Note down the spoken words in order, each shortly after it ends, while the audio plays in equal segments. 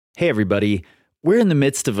Hey everybody, we're in the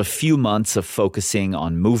midst of a few months of focusing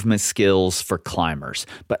on movement skills for climbers,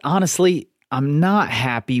 but honestly, I'm not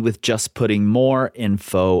happy with just putting more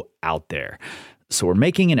info out there. So we're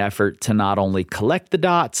making an effort to not only collect the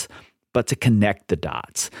dots, but to connect the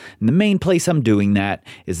dots. And the main place I'm doing that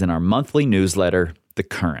is in our monthly newsletter, The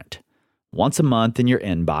Current. Once a month in your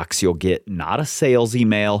inbox, you'll get not a sales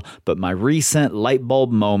email, but my recent light bulb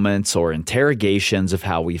moments or interrogations of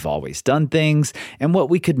how we've always done things and what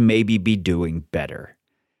we could maybe be doing better.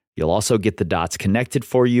 You'll also get the dots connected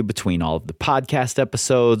for you between all of the podcast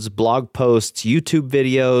episodes, blog posts, YouTube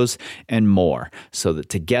videos, and more, so that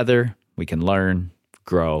together we can learn,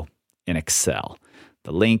 grow, and excel.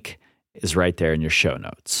 The link is right there in your show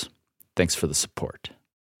notes. Thanks for the support.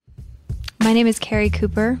 My name is Carrie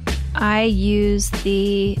Cooper. I use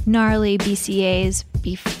the Gnarly BCAAs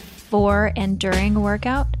before and during a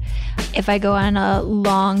workout. If I go on a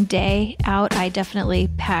long day out, I definitely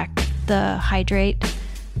pack the hydrate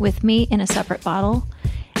with me in a separate bottle.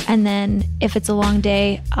 And then if it's a long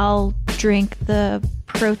day, I'll drink the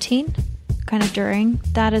protein kind of during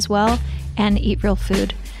that as well and eat real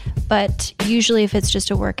food. But usually if it's just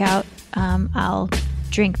a workout, I'll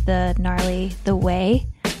drink the Gnarly, the whey.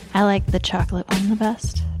 I like the chocolate one the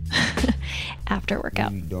best after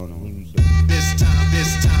workout.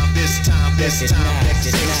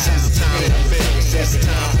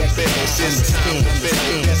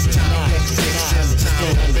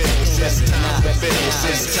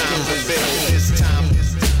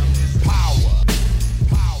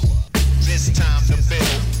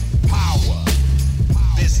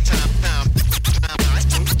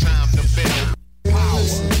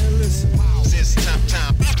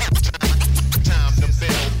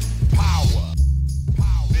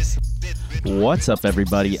 What's up,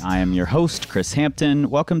 everybody? I am your host, Chris Hampton.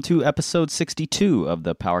 Welcome to episode 62 of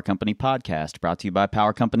the Power Company Podcast, brought to you by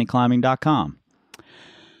PowerCompanyClimbing.com.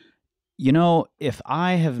 You know, if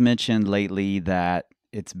I have mentioned lately that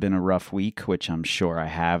it's been a rough week, which I'm sure I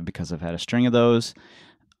have because I've had a string of those,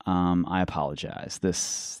 I apologize.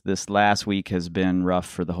 This last week has been rough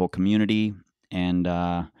for the whole community, and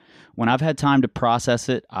when I've had time to process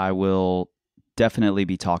it, I will definitely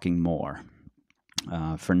be talking more.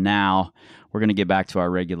 For now, we're going to get back to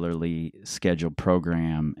our regularly scheduled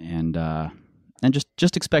program, and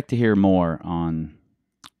just expect to hear more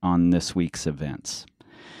on this week's events.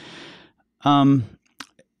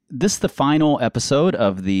 This is the final episode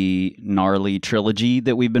of the Gnarly trilogy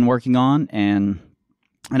that we've been working on, and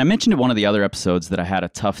I mentioned in one of the other episodes that I had a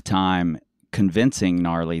tough time convincing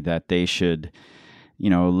Gnarly that they should,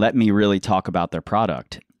 let me really talk about their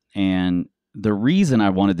product. And the reason I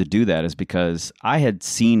wanted to do that is because I had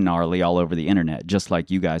seen Gnarly all over the internet, just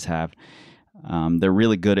like you guys have. They're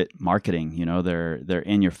really good at marketing. They're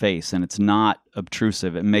in your face, and it's not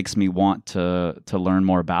obtrusive. It makes me want to learn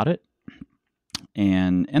more about it,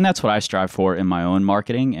 and that's what I strive for in my own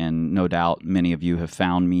marketing. And no doubt, many of you have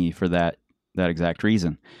found me for that exact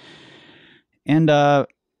reason. And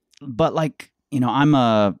but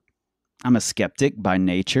I'm a skeptic by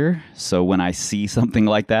nature, so when I see something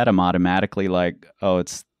like that, I'm automatically like, oh,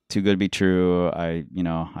 it's too good to be true. I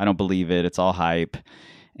don't believe it. It's all hype.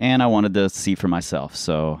 And I wanted to see for myself.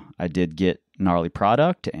 So I did get Gnarly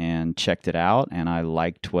product and checked it out, and I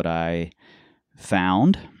liked what I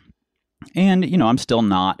found. And, I'm still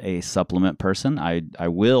not a supplement person. I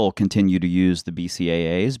will continue to use the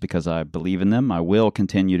BCAAs because I believe in them. I will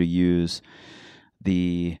continue to use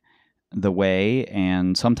the whey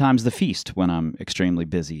and sometimes the feast when I'm extremely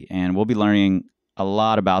busy. And we'll be learning a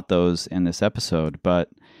lot about those in this episode, but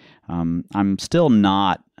I'm still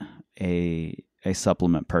not a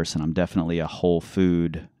supplement person. I'm definitely a whole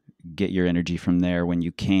food, get your energy from there when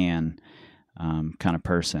you can kind of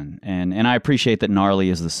person. And I appreciate that Gnarly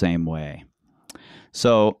is the same way.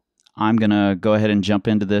 So I'm going to go ahead and jump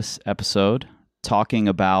into this episode talking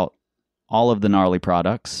about all of the Gnarly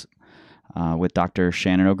products with Dr.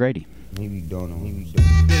 Shannon O'Grady. We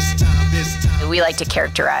like to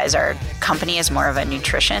characterize our company as more of a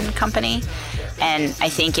nutrition company. And I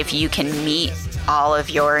think if you can meet all of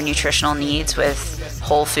your nutritional needs with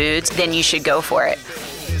whole foods, then you should go for it.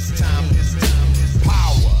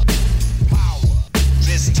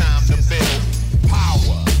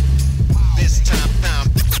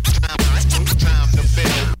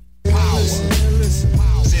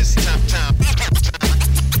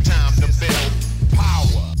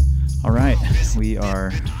 All right, we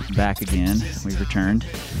are back again. We've returned.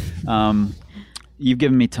 You've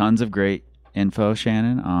given me tons of great info,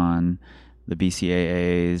 Shannon, on the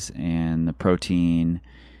BCAAs and the protein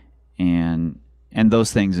and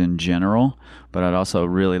those things in general. But I'd also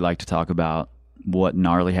really like to talk about what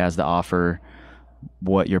Gnarly has to offer,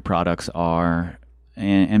 what your products are.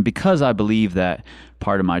 And because I believe that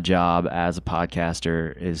part of my job as a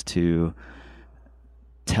podcaster is to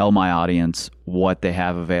tell my audience what they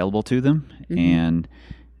have available to them. And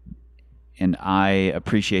I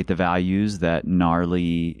appreciate the values that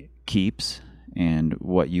Gnarly keeps and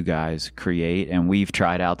what you guys create. And we've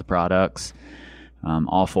tried out the products.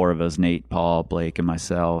 All four of us, Nate, Paul, Blake, and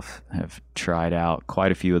myself, have tried out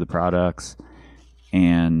quite a few of the products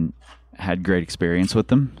and had great experience with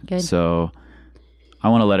them. Good. So I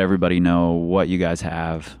want to let everybody know what you guys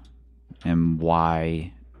have and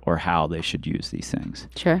why or how they should use these things.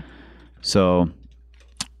 Sure. So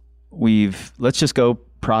let's just go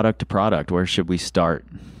product to product. Where should we start?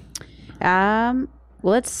 Well,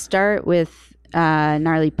 let's start with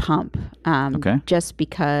Gnarly Pump. Okay. Just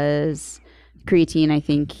because creatine, I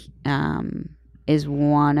think, is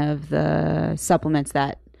one of the supplements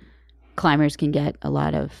that climbers can get a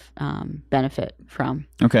lot of benefit from.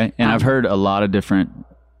 Okay. And I've heard a lot of different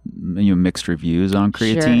mixed reviews on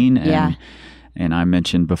creatine. Sure. Yeah. And I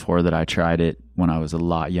mentioned before that I tried it when I was a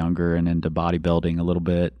lot younger and into bodybuilding a little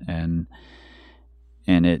bit. And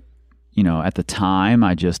it, at the time,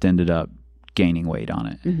 I just ended up gaining weight on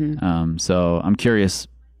it. So I'm curious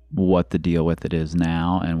what the deal with it is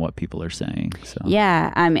now and what people are saying. So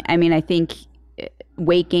yeah, I mean, I think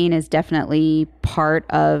weight gain is definitely part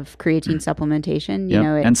of creatine supplementation. You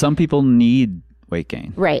know, and some people need weight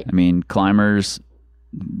gain. Right. I mean, climbers,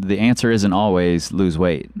 the answer isn't always lose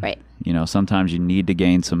weight. Right. Sometimes you need to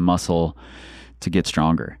gain some muscle to get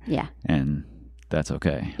stronger. Yeah. And that's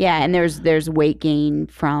okay. Yeah, and there's weight gain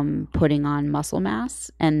from putting on muscle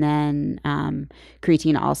mass, and then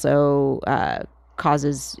creatine also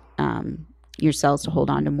causes your cells to hold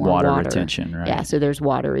on to more water retention, right? Yeah, so there's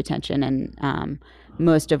water retention, and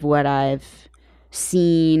most of what I've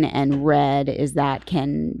seen and read is that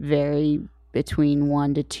can vary between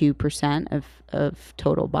 1% to 2% of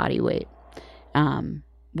total body weight,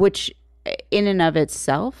 which in and of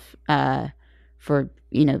itself, for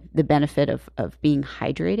the benefit of being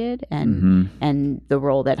hydrated and the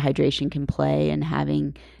role that hydration can play in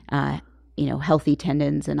having healthy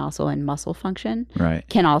tendons and also in muscle function, right,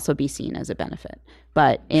 can also be seen as a benefit.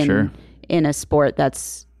 But in a sport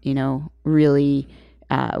that's really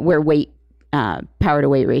where power to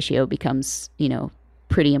weight ratio becomes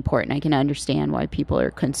pretty important, I can understand why people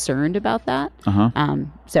are concerned about that.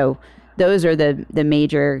 So those are the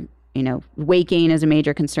major. Weight gain is a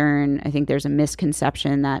major concern. I think there's a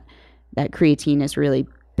misconception that creatine is really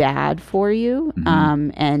bad for you,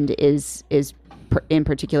 and is in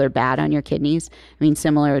particular bad on your kidneys. I mean,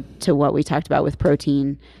 similar to what we talked about with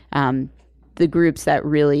protein, the groups that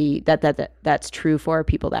really that's true for are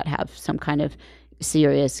people that have some kind of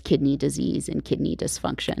serious kidney disease and kidney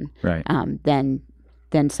dysfunction. Right.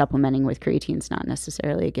 Then supplementing with creatine is not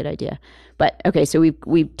necessarily a good idea. But okay, so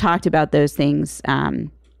we've talked about those things.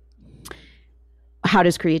 How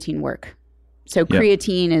does creatine work? So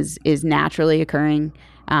creatine is naturally occurring.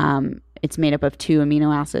 It's made up of 2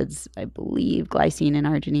 amino acids, I believe, glycine and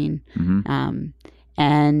arginine,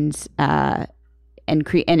 and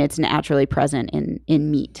it's naturally present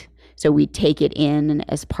in meat. So we take it in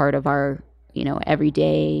as part of our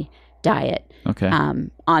everyday diet. Okay.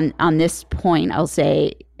 On this point, I'll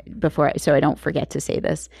say so I don't forget to say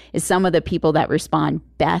this, is some of the people that respond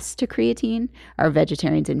best to creatine are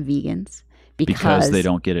vegetarians and vegans. Because they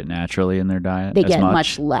don't get it naturally in their diet. They get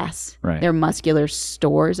much less. Right. Their muscular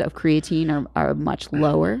stores of creatine are much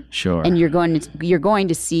lower. Sure. And you're going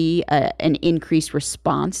to see an increased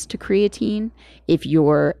response to creatine if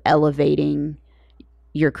you're elevating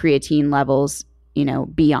your creatine levels,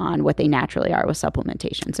 beyond what they naturally are with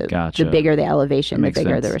supplementation. So Gotcha. The bigger the elevation, the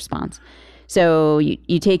bigger the response. So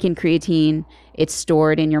you take in creatine, it's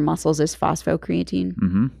stored in your muscles as phosphocreatine.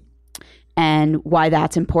 Mm-hmm. And why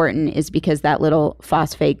that's important is because that little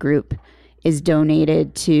phosphate group is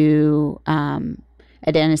donated to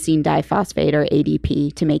adenosine diphosphate, or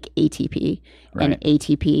ADP, to make ATP. Right. And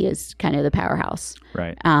ATP is kind of the powerhouse.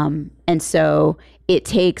 Right. And so it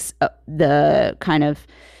takes the kind of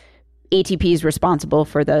ATP is responsible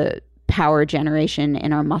for the power generation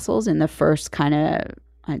in our muscles in the first kind of,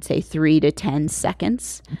 I'd say, 3 to 10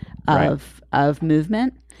 seconds of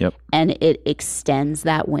movement. Yep. And it extends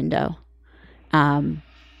that window.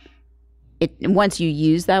 Once you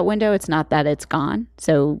use that window, it's not that it's gone.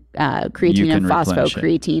 So creatine and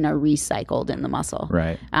phosphocreatine are recycled in the muscle.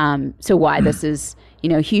 Right. So why this is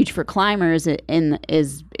huge for climbers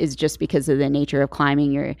is just because of the nature of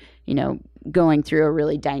climbing. You're going through a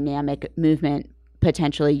really dynamic movement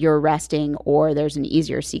potentially you're resting or there's an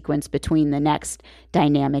easier sequence between the next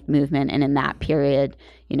dynamic movement. And in that period,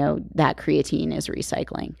 that creatine is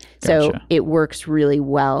recycling. Gotcha. So it works really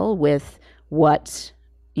well with what,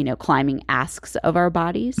 climbing asks of our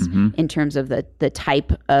bodies in terms of the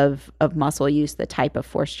type of muscle use, the type of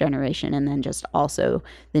force generation, and then just also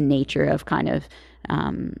the nature of kind of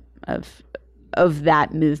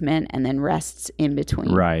that movement, and then rests in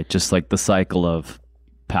between. Right. Just like the cycle of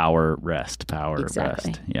power, rest.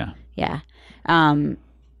 Exactly. Yeah. Yeah.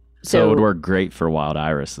 So it would work great for wild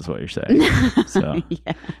iris, is what you're saying. So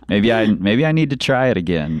maybe I need to try it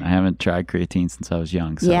again. I haven't tried creatine since I was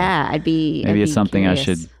young. So maybe it's something curious. I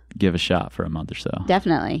should give a shot for a month or so.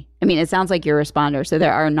 Definitely. I mean, it sounds like you're a responder. So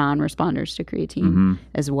there are non-responders to creatine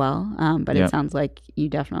as well. But it sounds like you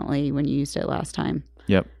definitely, when you used it last time,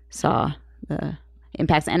 saw the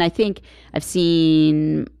impacts. And I think I've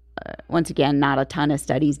seen, once again, not a ton of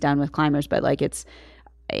studies done with climbers, but like it's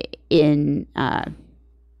in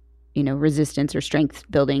resistance or strength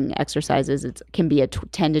building exercises, it can be a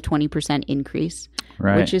 10 to 20% increase,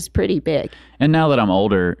 which is pretty big. And now that I'm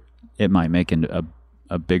older, it might make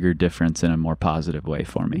a bigger difference in a more positive way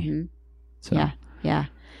for me. So. Yeah.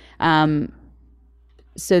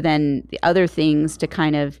 So then the other things to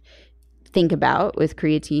kind of think about with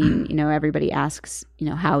creatine, everybody asks,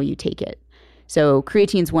 how you take it. So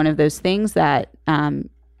creatine is one of those things that,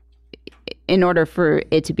 in order for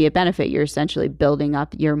it to be a benefit, you're essentially building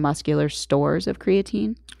up your muscular stores of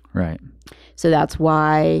creatine. Right. So that's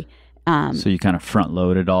why. So you kind of front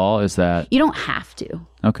load it all? Is that? You don't have to.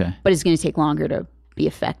 Okay. But it's going to take longer to be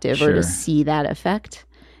effective or to see that effect.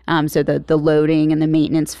 So the loading and the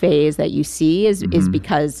maintenance phase that you see is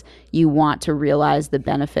because you want to realize the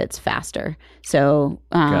benefits faster. So,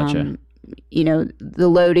 gotcha. The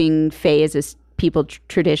loading phase is people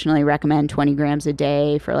traditionally recommend 20 grams a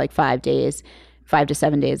day for like 5 days, 5 to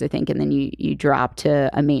 7 days, I think. And then you drop to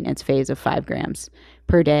a maintenance phase of 5 grams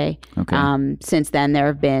per day. Okay. Since then, there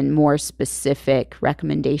have been more specific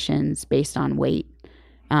recommendations based on weight.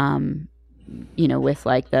 With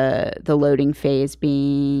like the loading phase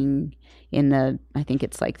being in I think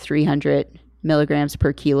it's like 300 milligrams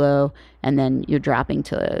per kilo, and then you're dropping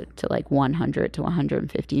to like 100 to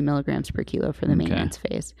 150 milligrams per kilo for the maintenance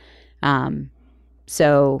phase.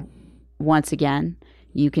 So once again,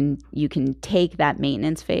 you can take that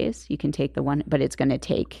maintenance phase, you can take the one, but it's going to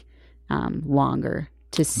take longer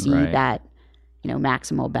to see that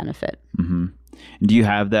maximal benefit. Mm-hmm. Do you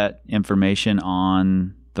have that information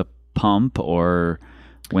on the pump, or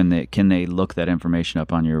can they look that information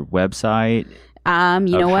up on your website?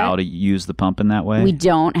 You know what? How to use the pump in that way? We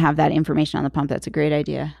don't have that information on the pump. That's a great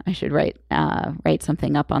idea. I should write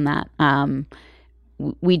something up on that.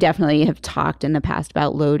 We definitely have talked in the past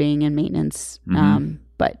about loading and maintenance.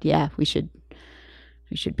 But yeah, we should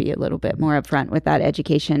be a little bit more upfront with that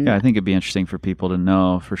education. Yeah, I think it'd be interesting for people to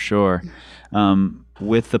know for sure.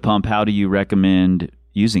 With the pump, how do you recommend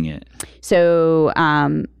using it? So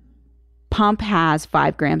pump has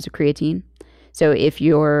 5 grams of creatine. So if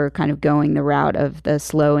you're kind of going the route of the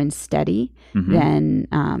slow and steady, then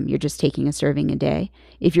you're just taking a serving a day.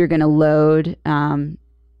 If you're going to load,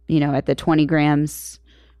 at the 20 grams,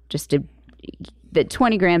 the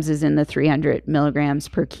 20 grams is in the 300 milligrams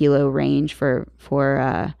per kilo range for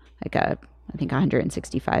like I think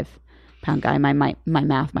 165 pound guy. My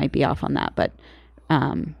math might be off on that, but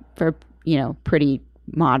for pretty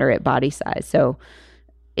moderate body size. So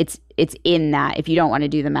it's in that. If you don't want to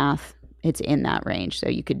do the math, it's in that range. So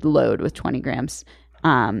you could load with 20 grams.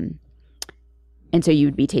 And so you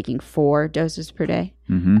would be taking 4 doses per day.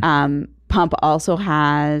 Pump also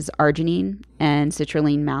has arginine and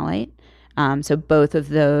citrulline malate. So both of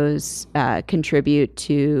those contribute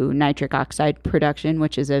to nitric oxide production,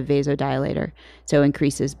 which is a vasodilator. So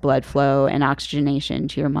increases blood flow and oxygenation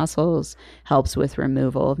to your muscles, helps with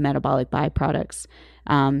removal of metabolic byproducts.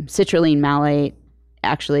 Citrulline malate,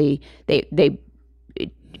 actually, they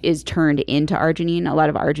is turned into arginine. A lot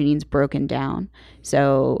of arginine is broken down.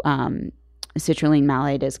 So citrulline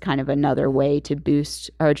malate is kind of another way to boost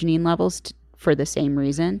arginine levels for the same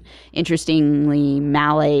reason. Interestingly,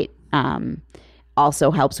 malate also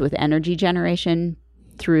helps with energy generation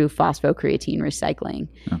through phosphocreatine recycling.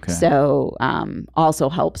 Okay. So also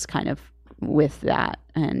helps kind of with that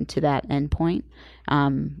and to that endpoint.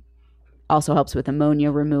 Also helps with ammonia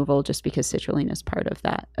removal just because citrulline is part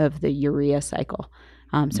of the urea cycle.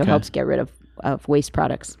 So it helps get rid of waste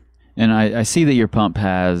products. And I see that your pump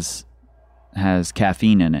has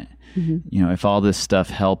caffeine in it. If all this stuff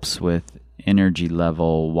helps with energy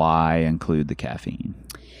level, why include the caffeine?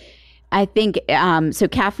 I think so.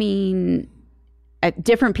 Caffeine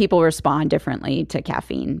different people respond differently to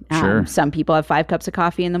caffeine. Sure. Some people have 5 cups of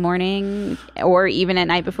coffee in the morning or even at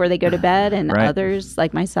night before they go to bed. And others,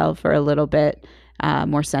 like myself, are a little bit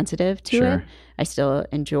more sensitive to it. I still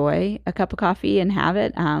enjoy a cup of coffee and have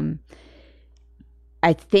it.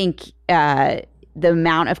 I think the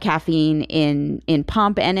amount of caffeine in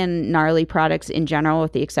Pump and in Gnarly products in general,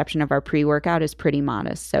 with the exception of our pre-workout, is pretty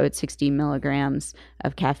modest. So it's 60 milligrams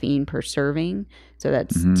of caffeine per serving. So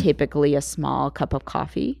that's typically a small cup of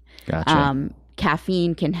coffee. Gotcha.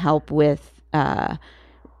 Caffeine can help with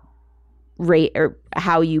rate or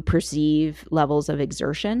how you perceive levels of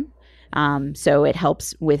exertion. So it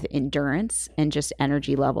helps with endurance and just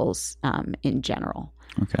energy levels in general.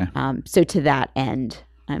 Okay. So to that end,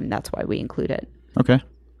 that's why we include it. Okay.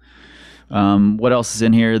 What else is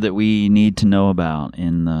in here that we need to know about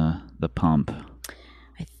in the Pump?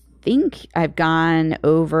 I think I've gone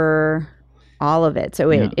over all of it.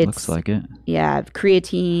 So it looks like it. Yeah,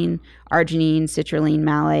 creatine, arginine, citrulline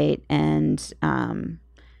malate, and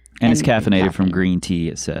it's caffeinated from green tea,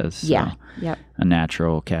 it says. So yeah. Yep. A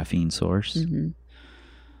natural caffeine source. Mm-hmm.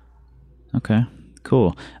 Okay.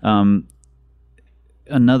 Cool.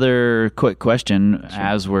 Another quick question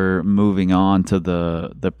as we're moving on to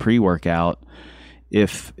the pre-workout.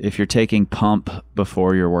 If you're taking Pump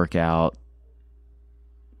before your workout,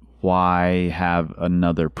 why have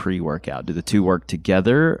another pre-workout? Do the two work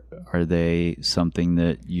together? Are they something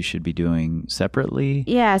that you should be doing separately?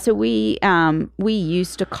 Yeah, so we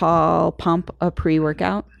used to call Pump a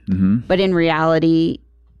pre-workout, but in reality,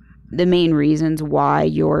 the main reasons why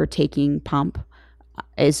you're taking Pump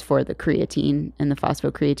is for the creatine and the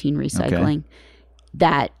phosphocreatine recycling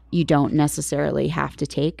that you don't necessarily have to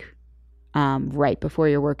take right before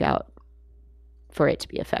your workout for it to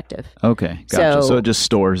be effective. Okay, gotcha. So it just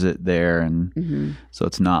stores it there, and so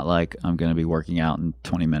it's not like I'm going to be working out in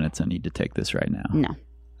 20 minutes. I need to take this right now. No.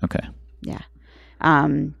 Okay. Yeah.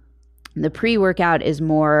 The pre-workout is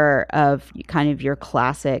more of kind of your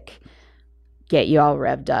classic get you all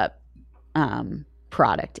revved up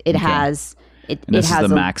product. It has... This is the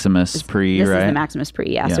Maximus Pre, right? This is the Maximus Pre,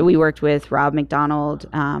 yeah. So we worked with Rob McDonald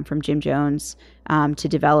from Jim Jones to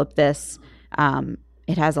develop this.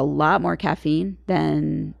 It has a lot more caffeine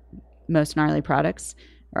than most Gnarly products,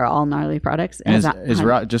 or all Gnarly products. And is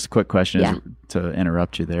Rob, just a quick question to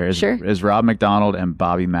interrupt you there. Is Rob McDonald and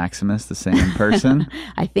Bobby Maximus the same person?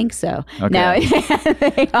 I think so. Okay.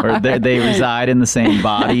 No, they reside in the same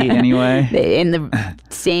body anyway? In the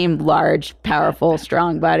same large, powerful,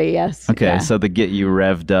 strong body, yes. Okay, so the get you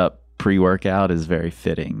revved up pre-workout is very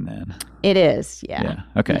fitting then. It is, yeah.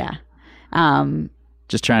 Okay. Yeah.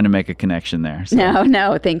 Just trying to make a connection there. So.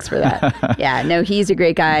 No, thanks for that. Yeah, no, he's a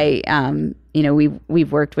great guy.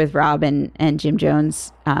 We've worked with Rob and Jim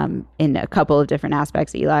Jones in a couple of different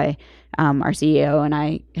aspects. Eli, our CEO, and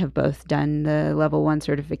I have both done the level 1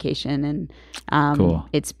 certification, and cool.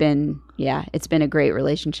 It's been a great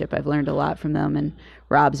relationship. I've learned a lot from them, and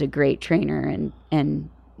Rob's a great trainer and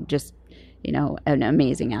just an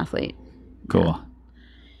amazing athlete. Cool. Yeah.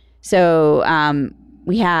 So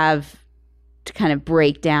we have, to kind of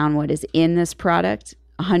break down what is in this product,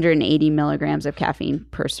 180 milligrams of caffeine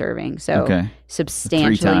per serving. So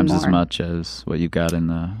substantially 3 times more. as much as what you've got in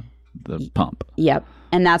the Pump. Yep.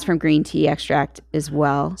 And that's from green tea extract as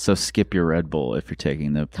well. So skip your Red Bull if you're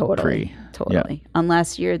taking the pre. Totally. Yep.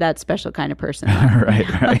 Unless you're that special kind of person. right.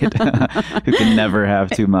 Who can never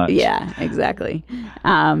have too much. Yeah, exactly.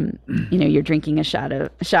 You're drinking a shot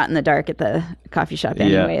in the dark at the coffee shop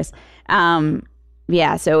anyways.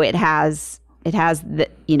 So it has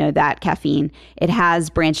that caffeine. It has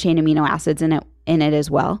branched chain amino acids in it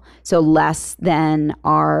as well. So less than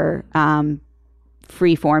our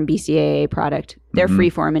free-form BCAA product. They're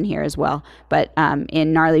free-form in here as well. But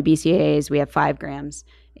in Gnarly BCAAs, we have 5 grams.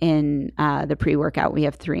 In the pre-workout, we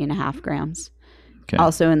have 3.5 grams. Okay.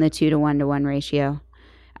 Also in the 2:1 ratio.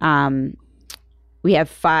 We have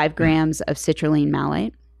 5 grams of citrulline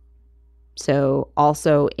malate. So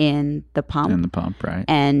also in the Pump. In the Pump, right.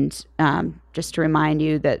 And just to remind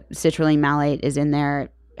you that citrulline malate is in there,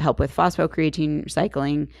 help with phosphocreatine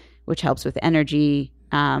recycling, which helps with energy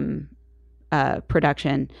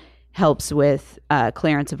production, helps with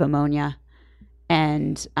clearance of ammonia,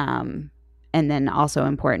 and then also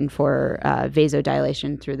important for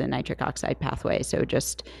vasodilation through the nitric oxide pathway. So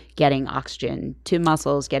just getting oxygen to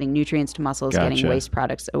muscles, getting nutrients to muscles, getting waste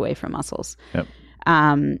products away from muscles. Yep.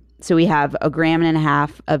 So we have 1.5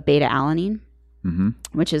 grams of beta alanine,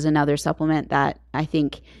 which is another supplement that I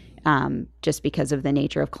think just because of the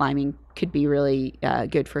nature of climbing, could be really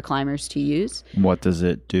good for climbers to use. What does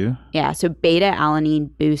it do? Yeah, so beta-alanine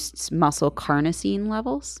boosts muscle carnosine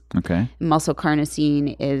levels. Okay. Muscle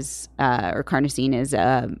carnosine is, carnosine is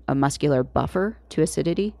a muscular buffer to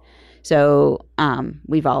acidity. So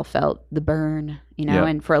we've all felt the burn,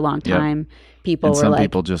 and for a long time, people were some like,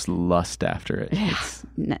 people just lust after it.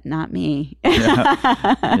 Not me.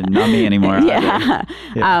 Not me anymore. Yeah.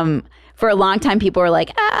 For a long time, people were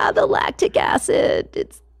like, the lactic acid,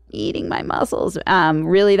 it's eating my muscles.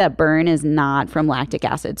 Really, that burn is not from lactic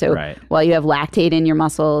acid. So while you have lactate in your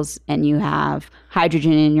muscles and you have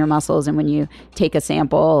hydrogen in your muscles, and when you take a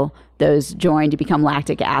sample, those join to become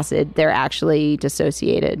lactic acid, they're actually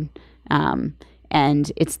dissociated.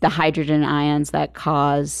 And it's the hydrogen ions that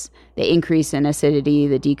cause the increase in acidity,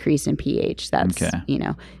 the decrease in pH. That's,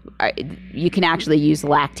 you can actually use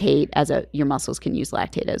lactate your muscles can use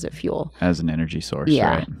lactate as a fuel. As an energy source,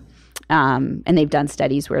 yeah. right? And they've done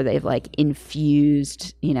studies where they've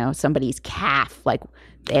infused, somebody's calf,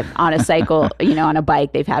 they have on a cycle, on a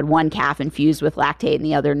bike, they've had one calf infused with lactate and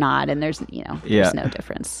the other not. And there's no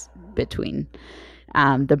difference between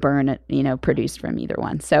the burn, produced from either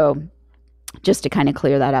one. So just to kind of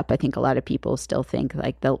clear that up, I think a lot of people still think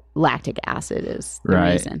the lactic acid is the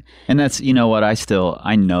reason. And that's, what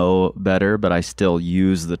I know better, but I still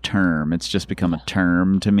use the term. It's just become a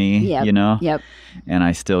term to me, Yep. And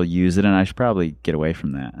I still use it, and I should probably get away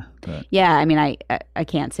from that. But. Yeah. I mean, I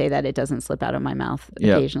can't say that it doesn't slip out of my mouth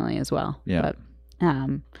occasionally as well. Yeah.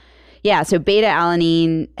 But, so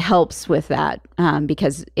beta-alanine helps with that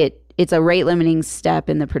because it's a rate-limiting step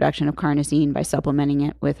in the production of carnosine. By supplementing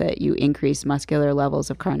it with it, you increase muscular levels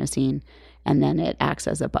of carnosine, and then it acts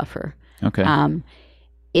as a buffer. Okay.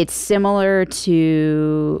 It's similar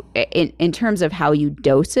to, in terms of how you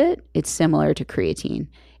dose it, it's similar to creatine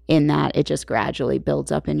in that it just gradually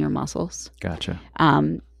builds up in your muscles. Gotcha.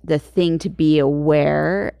 The thing to be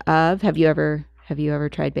aware of, have you ever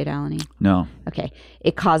tried beta-alanine? No. Okay.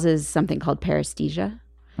 It causes something called paresthesia.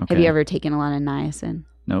 Okay. Have you ever taken a lot of niacin?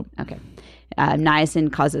 Nope. Okay.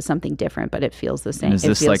 Niacin causes something different, but it feels the same. And is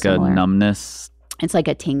this like similar. A numbness? It's like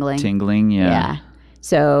a tingling. Tingling, yeah. Yeah.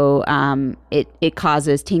 So it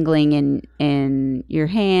causes tingling in your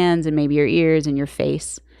hands and maybe your ears and your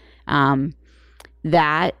face.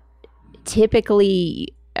 That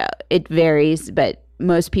typically, it varies, but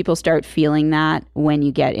most people start feeling that when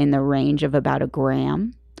you get in the range of about 1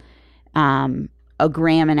 gram. 1.5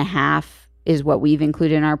 grams is what we've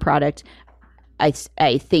included in our product.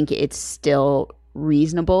 I think it's still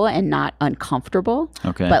reasonable and not uncomfortable.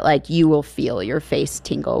 Okay. But you will feel your face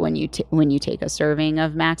tingle when you take a serving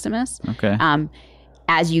of Maximus. Okay.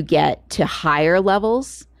 As you get to higher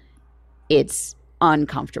levels, it's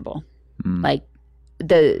uncomfortable.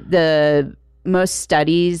 The most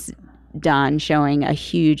studies done showing a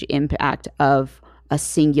huge impact of a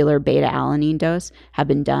singular beta-alanine dose have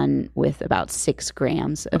been done with about 6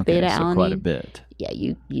 grams of beta-alanine. So quite a bit. Yeah,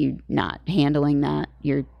 you not handling that.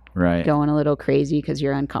 You're going a little crazy because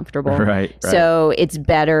you're uncomfortable. Right. So it's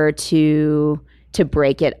better to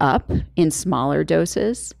break it up in smaller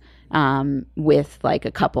doses with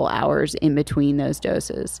a couple hours in between those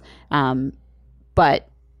doses. But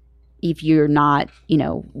if you're not,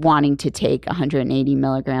 wanting to take 180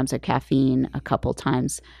 milligrams of caffeine a couple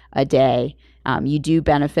times a day, you do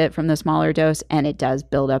benefit from the smaller dose, and it does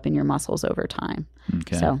build up in your muscles over time.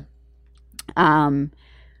 Okay. So,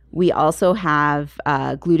 we also have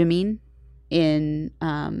glutamine in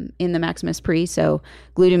the Maximus Pre. So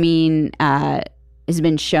glutamine has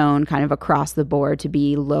been shown kind of across the board to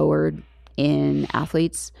be lowered in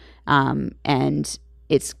athletes, and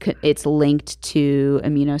it's linked to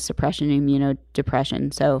immunosuppression and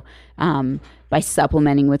immunodepression. So by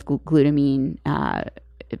supplementing with glutamine,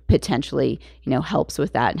 it potentially helps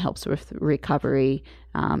with that and helps with recovery,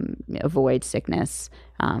 avoid sickness.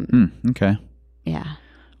 Okay. Yeah.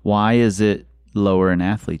 Why is it lower in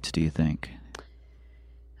athletes, do you think?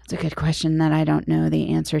 That's a good question that I don't know the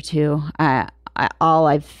answer to. All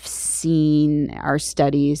I've seen are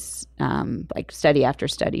studies, study after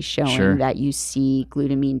study showing that you see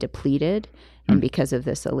glutamine depleted. And because of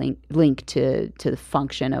this link to the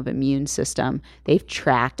function of immune system, they've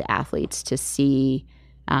tracked athletes to see,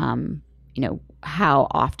 how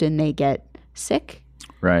often they get sick.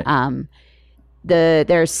 Right.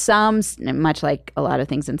 There's some, much like a lot of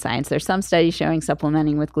things in science, there's some studies showing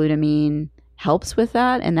supplementing with glutamine helps with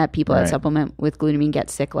that, and that people that supplement with glutamine get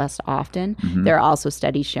sick less often. Mm-hmm. There are also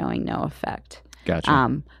studies showing no effect.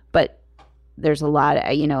 Gotcha. But there's a lot of,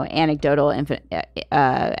 anecdotal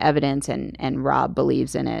evidence, and Rob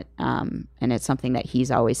believes in it, and it's something that he's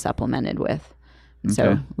always supplemented with.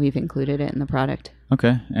 So we've included it in the product.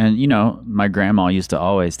 Okay. And, my grandma used to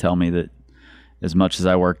always tell me that as much as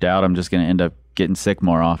I worked out, I'm just going to end up getting sick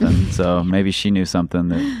more often. So maybe she knew something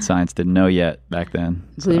that science didn't know yet back then.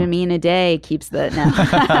 Glutamine a day keeps the... No.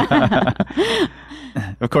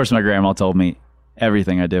 Of course, my grandma told me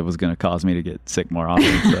everything I did was going to cause me to get sick more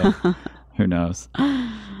often. So who knows?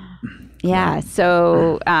 Yeah.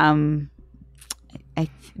 So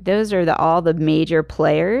those are all the major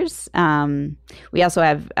players. We also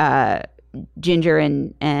have ginger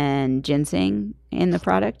and ginseng in the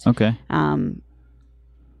product. Okay.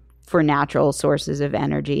 For natural sources of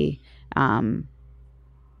energy.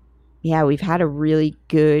 We've had a really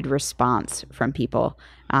good response from people.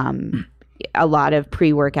 A lot of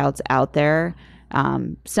pre-workouts out there.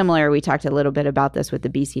 Similar, we talked a little bit about this with the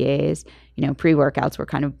BCAAs. Pre-workouts were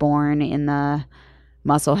kind of born in the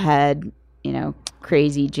muscle head,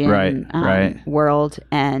 crazy gym world,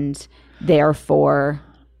 and therefore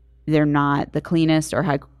they're not the cleanest or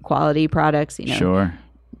high quality products. Sure.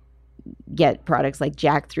 Get products like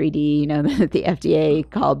Jack 3D, that the FDA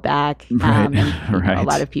called back. A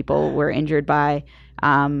lot of people were injured by.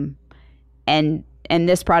 And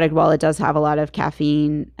this product, while it does have a lot of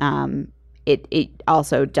caffeine, it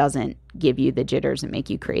also doesn't give you the jitters and make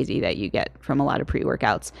you crazy that you get from a lot of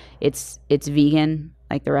pre-workouts. It's vegan,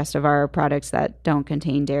 like the rest of our products that don't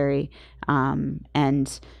contain dairy. Everyone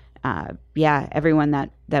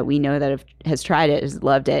that we know that has tried it has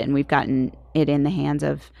loved it, and we've gotten it in the hands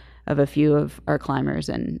of a few of our climbers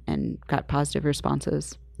and got positive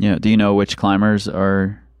responses. Yeah. Do you know which climbers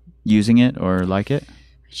are using it or like it?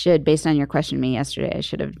 Based on your question to me yesterday,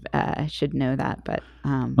 I should know that, but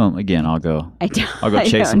again, I'll go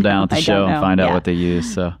chase them down at the show and find out what they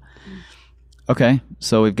use. So, okay,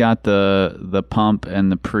 so we've got the pump and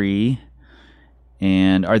the pre,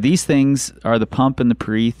 and are the pump and the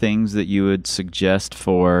pre things that you would suggest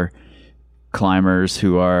for climbers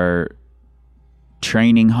who are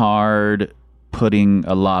training hard, putting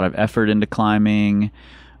a lot of effort into climbing,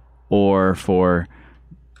 or for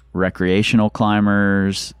recreational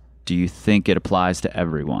climbers? Do you think it applies to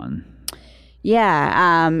everyone?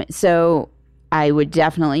 Yeah. So I would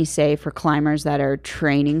definitely say for climbers that are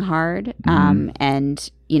training hard,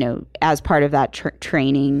 and as part of that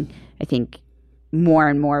training, I think more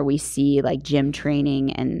and more we see like gym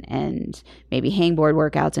training and maybe hangboard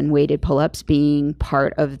workouts and weighted pull-ups being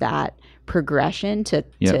part of that progression to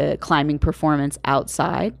climbing performance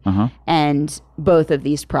outside. And both of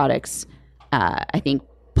these products, I think,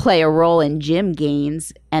 play a role in gym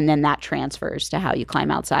gains, and then that transfers to how you climb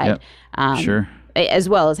outside. Sure. As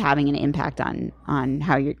well as having an impact on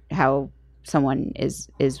how someone is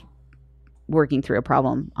working through a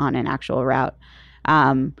problem on an actual route.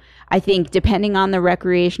 I think depending on the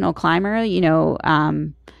recreational climber,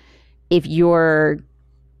 if you're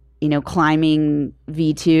climbing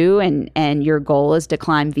V2 and your goal is to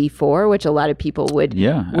climb V4, which a lot of people would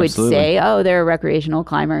say, oh, they're a recreational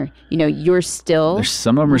climber. You're still...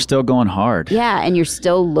 Some of them are still going hard. Yeah, and you're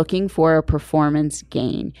still looking for a performance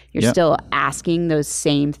gain. You're still asking those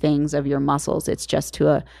same things of your muscles. It's just to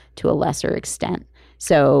a lesser extent.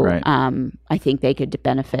 So I think they could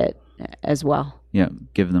benefit as well. Yeah,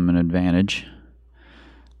 give them an advantage.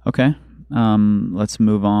 Okay, let's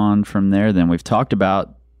move on from there then. We've talked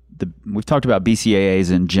about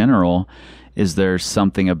BCAAs in general. Is there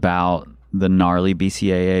something about the Gnarly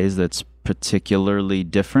BCAAs that's particularly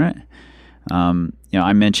different?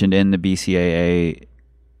 I mentioned in the BCAA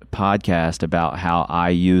podcast about how I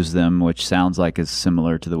use them, which sounds like is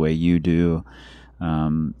similar to the way you do,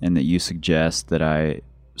 and that you suggest that I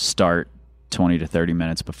start 20 to 30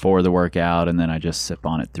 minutes before the workout, and then I just sip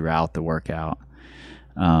on it throughout the workout.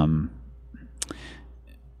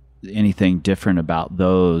 Anything different about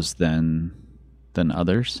those than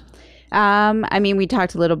others? We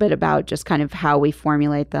talked a little bit about just kind of how we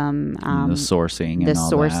formulate them, the sourcing,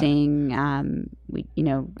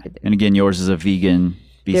 and again, yours is a vegan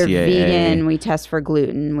BCAA. They're vegan. We test for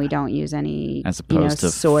gluten. We don't use any, as opposed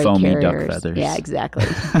to soy foamy carriers. duck feathers. Yeah, exactly.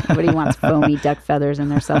 Nobody wants foamy duck feathers in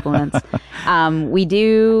their supplements. We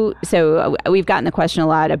do. So we've gotten the question a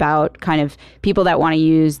lot about kind of people that want to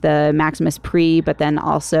use the Maximus Pre, but then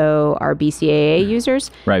also our BCAA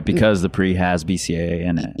users. Right, because the Pre has BCAA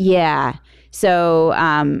in it. Yeah. So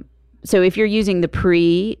if you're using the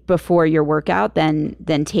Pre before your workout, then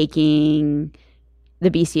taking the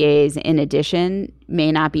BCAAs in addition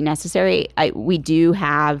may not be necessary. We do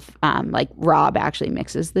have, like Rob actually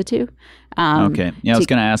mixes the two. Okay. Yeah, I was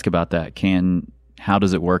going to ask about that. how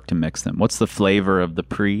does it work to mix them? What's the flavor of the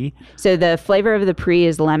pre? So the flavor of the pre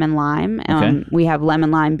is lemon lime. Okay. We have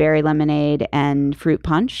lemon lime, berry lemonade, and fruit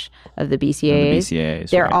punch of the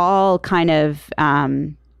BCAAs. They're right. all kind of,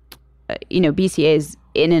 BCAAs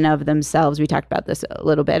in and of themselves, we talked about this a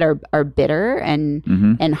little bit, are bitter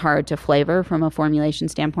and hard to flavor from a formulation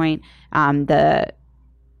standpoint.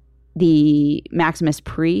 The Maximus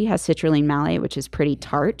Pre has citrulline malate, which is pretty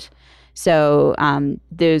tart. So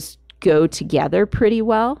those go together pretty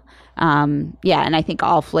well. And I think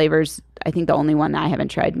all flavors, I think the only one that I haven't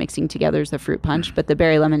tried mixing together is the fruit punch, but the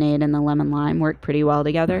berry lemonade and the lemon lime work pretty well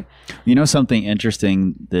together. You know, something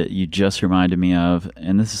interesting that you just reminded me of,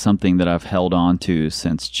 and this is something that I've held on to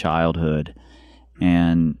since childhood,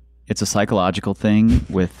 and it's a psychological thing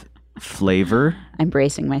with flavor. I'm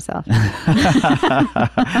bracing myself.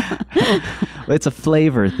 It's a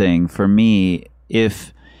flavor thing for me.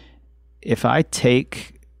 If I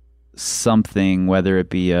take something, whether it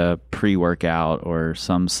be a pre-workout or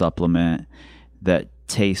some supplement that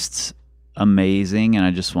tastes amazing and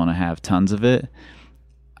I just want to have tons of it,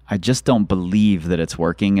 I just don't believe that it's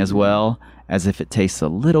working as well as if it tastes a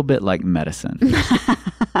little bit like medicine.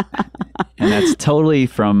 And that's totally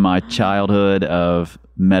from my childhood of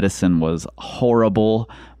medicine was horrible,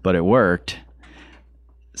 but it worked.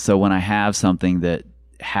 So when I have something that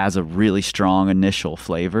has a really strong initial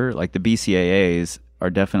flavor, like the BCAAs are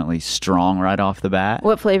definitely strong right off the bat.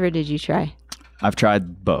 What flavor did you try? I've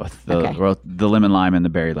tried both, the lemon lime and the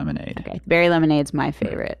berry lemonade. Okay, berry lemonade's my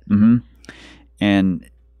favorite. Mm-hmm. And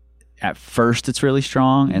at first it's really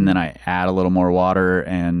strong, and then I add a little more water,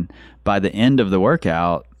 and by the end of the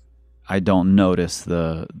workout, I don't notice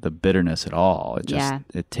the bitterness at all. It just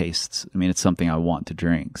it tastes. I mean, it's something I want to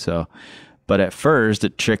drink. So, but at first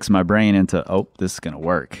it tricks my brain into, oh, this is going to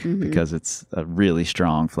work because it's a really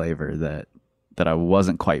strong flavor that I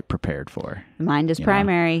wasn't quite prepared for. Mind is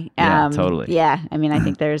primary. Yeah, totally. Yeah, I mean, I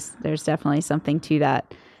think there's definitely something to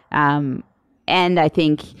that. And I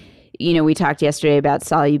think, we talked yesterday about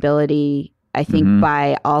solubility. I think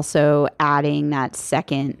by also adding that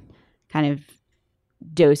second kind of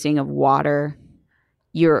dosing of water,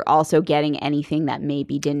 you're also getting anything that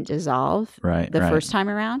maybe didn't dissolve the first time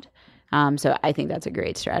around. So I think that's a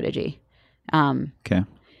great strategy. Okay.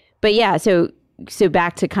 But yeah, so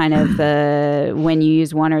back to kind of the when you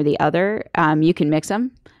use one or the other, you can mix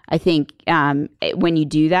them. I think when you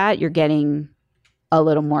do that, you're getting a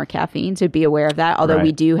little more caffeine, so be aware of that. Although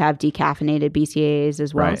we do have decaffeinated BCAAs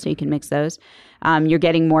as well, so you can mix those. You're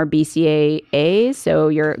getting more BCAAs, so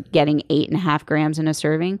you're getting 8.5 grams in a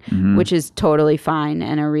serving, which is totally fine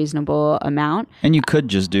and a reasonable amount. And you could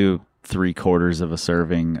just do 3/4 of a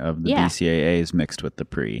serving of the BCAAs mixed with the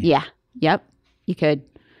pre. Yeah. Yep. You could.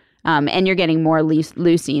 And you're getting more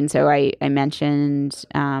leucine. So I mentioned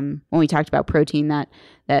when we talked about protein that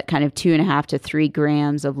kind of 2.5 to 3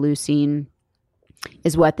 grams of leucine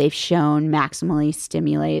is what they've shown maximally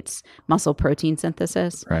stimulates muscle protein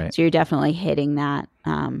synthesis. Right. So you're definitely hitting that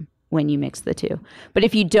when you mix the two. But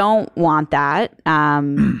if you don't want that,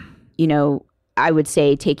 I would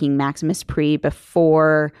say taking Maximus Pre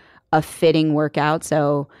before a fitting workout.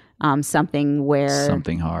 So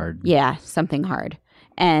something hard. Yeah, something hard.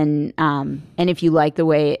 And if you like the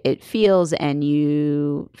way it feels and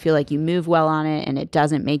you feel like you move well on it and it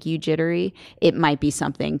doesn't make you jittery, it might be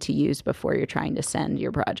something to use before you're trying to send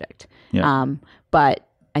your project. Yeah. But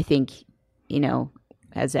I think,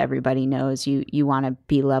 as everybody knows, you want to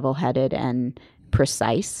be level-headed and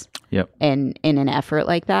precise in an effort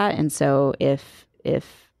like that. And so if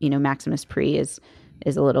Maximus Pre is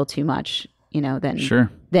a little too much,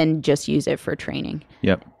 then just use it for training.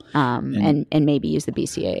 Yep. And maybe use the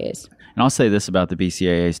BCAAs. And I'll say this about the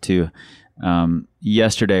BCAAs too.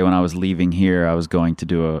 Yesterday when I was leaving here, I was going to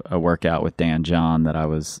do a workout with Dan John that I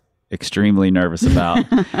was extremely nervous about.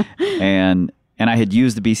 and I had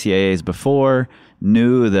used the BCAAs before,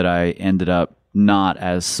 knew that I ended up not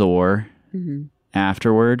as sore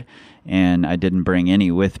afterward, and I didn't bring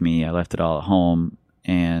any with me. I left it all at home,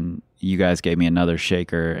 and you guys gave me another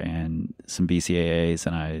shaker and some BCAAs,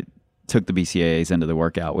 and I took the BCAAs into the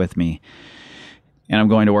workout with me. And I'm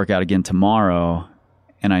going to work out again tomorrow,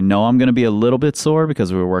 and I know I'm going to be a little bit sore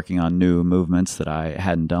because we were working on new movements that I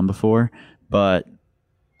hadn't done before, but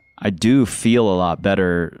I do feel a lot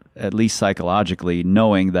better, at least psychologically,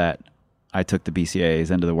 knowing that I took the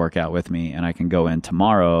BCAAs into the workout with me, and I can go in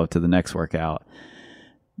tomorrow to the next workout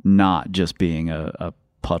not just being a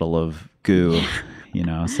puddle of goo,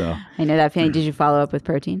 so. I know that feeling. Did you follow up with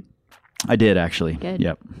protein? I did, actually. Good.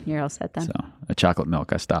 Yep. You're all set then. So a chocolate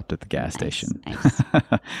milk. I stopped at the gas station. Nice.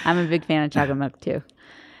 I'm a big fan of chocolate milk too.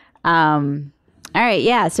 All right.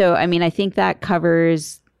 Yeah. So, I mean, I think that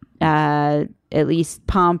covers at least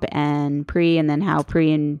pump and pre, and then how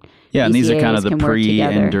pre and and these are kind of the pre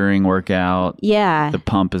and during workout. Yeah. The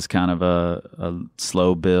pump is kind of a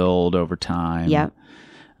slow build over time. Yep.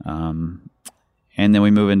 And then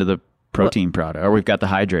we move into the protein product, or we've got the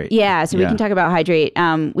hydrate. Yeah, so we can talk about hydrate.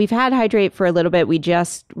 We've had hydrate for a little bit. We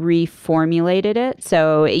just reformulated it.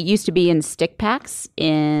 So it used to be in stick packs,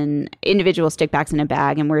 in individual stick packs in a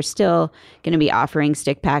bag, and we're still going to be offering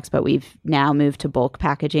stick packs, but we've now moved to bulk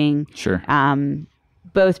packaging. Sure.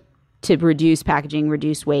 Both to reduce packaging,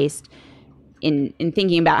 reduce waste. In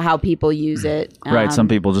thinking about how people use it. Right. Some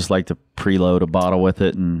people just like to preload a bottle with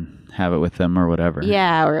it and have it with them or whatever.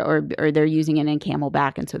 Yeah, or they're using it in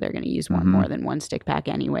Camelback, and so they're going to use more than one stick pack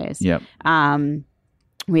anyways. Yep.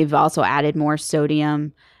 We've also added more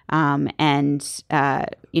sodium, and our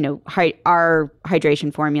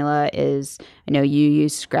hydration formula is, I know you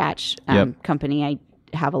use Scratch company. I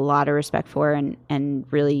have a lot of respect for and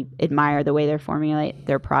really admire the way they formulate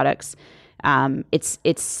their products. It's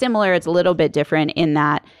similar. It's a little bit different in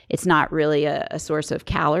that it's not really a source of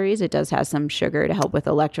calories. It does have some sugar to help with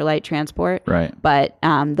electrolyte transport. Right. But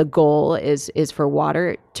the goal is for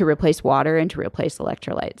water, to replace water and to replace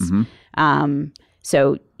electrolytes.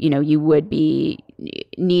 So, you would be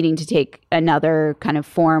needing to take another kind of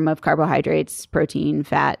form of carbohydrates, protein,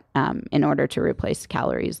 fat, in order to replace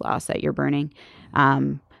calories lost that you're burning.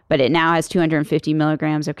 But it now has 250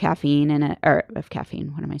 milligrams of caffeine of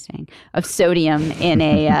sodium in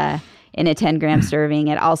a 10-gram serving.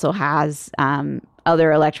 It also has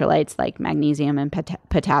other electrolytes like magnesium and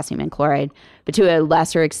potassium and chloride. But to a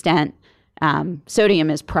lesser extent, sodium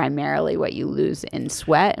is primarily what you lose in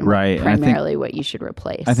sweat and primarily what you should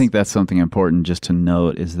replace. I think that's something important just to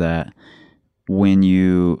note, is that when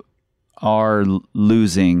you are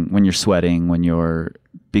losing, when you're sweating, when you're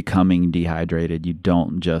becoming dehydrated, you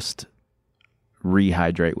don't just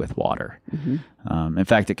rehydrate with water. In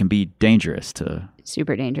fact, it can be dangerous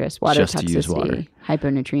super dangerous. Water just toxicity, to use water.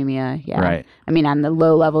 Hyponatremia. Yeah. Right. I mean, on the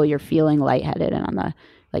low level, you're feeling lightheaded, and on the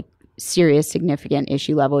serious, significant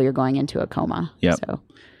issue level, you're going into a coma. Yep.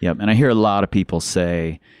 Yep. And I hear a lot of people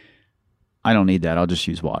say, I don't need that. I'll just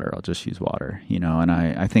use water. And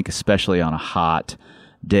I think especially on a hot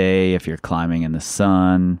day, if you're climbing in the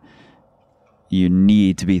sun, you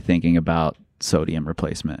need to be thinking about sodium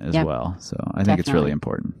replacement as well. So I think it's really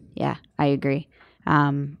important. Yeah, I agree.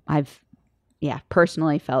 I've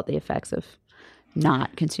personally felt the effects of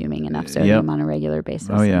not consuming enough sodium on a regular basis.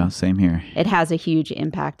 Oh yeah, same here. It has a huge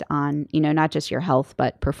impact on, not just your health,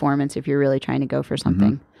 but performance if you're really trying to go for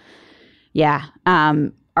something. Yeah.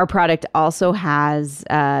 Our product also has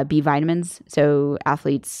B vitamins. So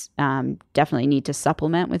athletes definitely need to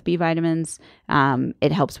supplement with B vitamins.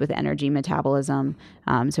 It helps with energy metabolism.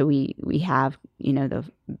 So we have, the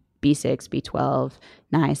B6, B12,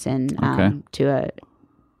 niacin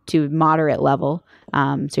to moderate level.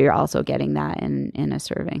 So you're also getting that in a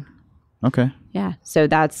serving. Okay. Yeah. So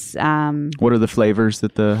that's... what are the flavors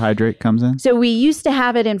that the hydrate comes in? So we used to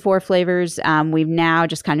have it in 4 flavors. We've now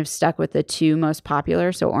just kind of stuck with the 2 most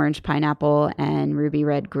popular. So orange pineapple and ruby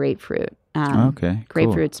red grapefruit. Okay.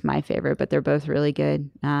 Grapefruit's my favorite, but they're both really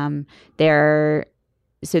good. They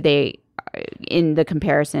in the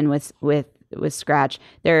comparison with Scratch,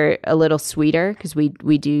 they're a little sweeter because we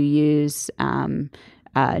do use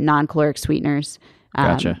non-caloric sweeteners.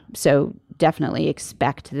 Gotcha. So definitely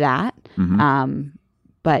expect that.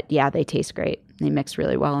 But yeah, they taste great. They mix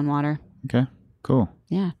really well in water. Okay, cool.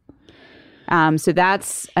 Yeah. So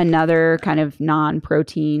that's another kind of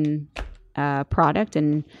non-protein product,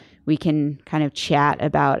 and we can kind of chat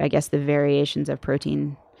about, I guess, the variations of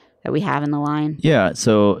protein that we have in the line. Yeah.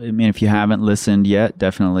 So, I mean, if you haven't listened yet,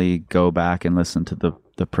 definitely go back and listen to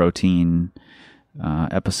the protein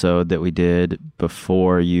episode that we did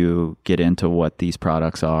before you get into what these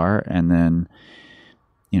products are. And then,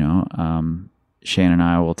 Shannon and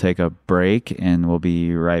I will take a break, and we'll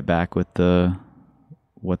be right back with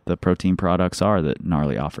what the protein products are that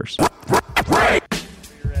Gnarly offers.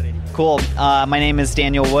 Cool. My name is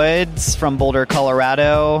Daniel Woods from Boulder,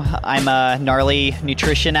 Colorado. I'm a Gnarly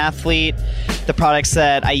nutrition athlete. The products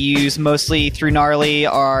that I use mostly through Gnarly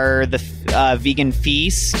are the Vegan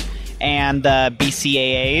Feast and the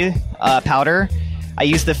BCAA powder. I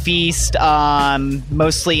use the Feast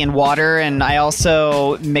mostly in water, and I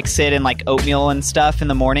also mix it in like oatmeal and stuff in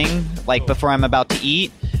the morning, like before I'm about to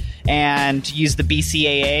eat, and use the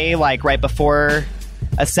BCAA like right before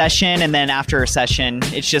a session and then after a session.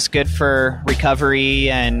 It's just good for recovery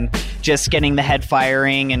and just getting the head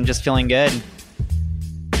firing and just feeling good.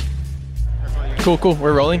 Cool.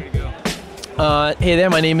 We're rolling. Hey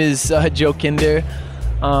there, my name is Joe Kinder.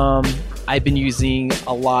 I've been using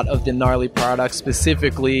a lot of the Gnarly products,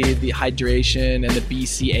 specifically the hydration and the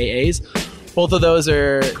BCAAs. Both of those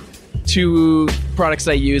are two products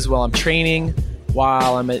I use while I'm training,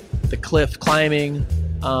 while I'm at the cliff climbing.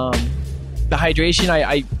 The hydration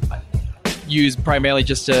I use primarily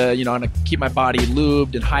just to, to keep my body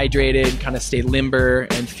lubed and hydrated, kind of stay limber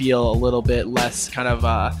and feel a little bit less kind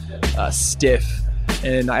of stiff.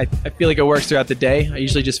 And I feel like it works throughout the day. I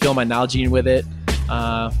usually just fill my Nalgene with it.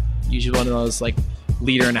 Usually one of those like 1.5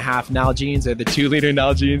 liter Nalgenes or the 2 liter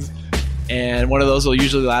Nalgenes. And one of those will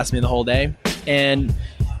usually last me the whole day. And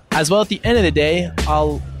as well, at the end of the day,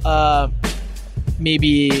 I'll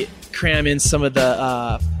maybe cram in some of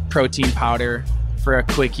the protein powder for a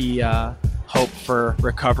quickie hope for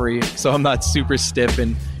recovery. So I'm not super stiff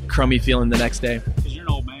and crummy feeling the next day. Because you're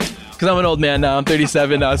an old man now. Because I'm an old man now. I'm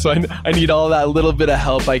 37 now, so I need all that little bit of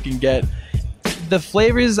help I can get. The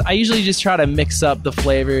flavors, I usually just try to mix up the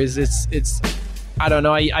flavors. It's I don't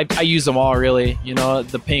know. I use them all, really.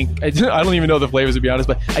 The pink. I don't even know the flavors, to be honest,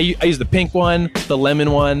 but I use the pink one, the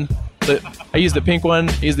lemon one. I use the pink one.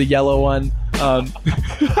 I use the yellow one.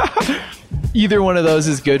 Either one of those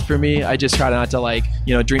is good for me. I just try not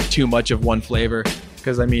to drink too much of one flavor,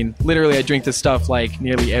 because literally I drink this stuff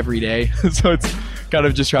nearly every day. So it's kind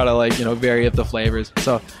of just try to vary up the flavors.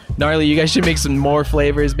 So Gnarly, you guys should make some more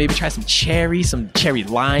flavors. Maybe try some cherry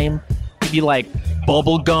lime, maybe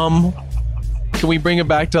bubble gum. Can we bring it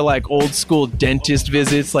back to old school dentist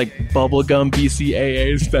visits, bubble gum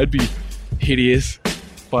BCAAs? That'd be hideous.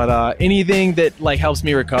 But anything that helps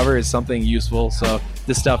me recover is something useful. So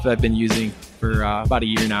this stuff I've been using for about a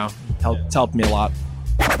year now. It's helped me a lot.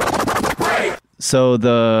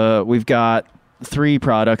 So we've got 3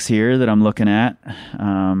 products here that I'm looking at.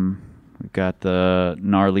 We've got the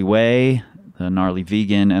Gnarly Whey, the Gnarly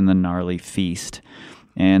Vegan, and the Gnarly Feast.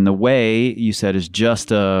 And the Whey, you said, is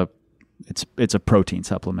just it's a protein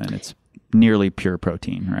supplement. It's nearly pure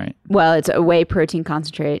protein, right? Well, it's a whey protein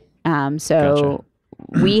concentrate. Gotcha.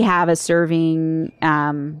 We have a serving.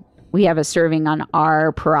 We have a serving on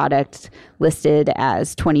our product listed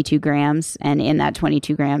as 22 grams, and in that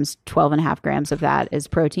 22 grams, 12.5 grams of that is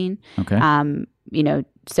protein. Okay.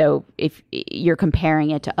 So if you're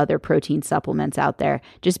comparing it to other protein supplements out there,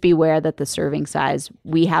 just beware that the serving size.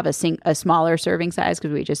 We have a smaller serving size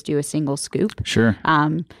because we just do a single scoop. Sure.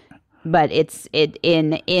 But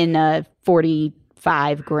in a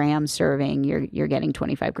 45 gram serving, you're getting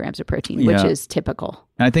 25 grams of protein, which is typical.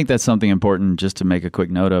 And I think that's something important just to make a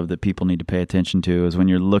quick note of that people need to pay attention to is when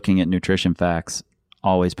you're looking at nutrition facts,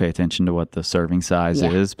 always pay attention to what the serving size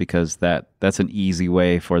is, because that's an easy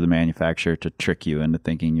way for the manufacturer to trick you into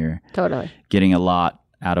thinking you're getting a lot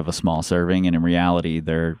out of a small serving. And in reality,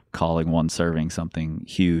 they're calling one serving something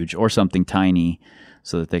huge or something tiny,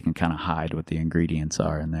 so that they can kind of hide what the ingredients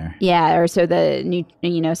are in there. Yeah, or so the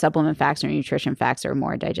supplement facts or nutrition facts are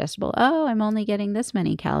more digestible. Oh, I'm only getting this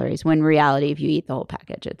many calories. When in reality, if you eat the whole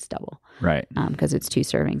package, it's double. Right. Because it's 2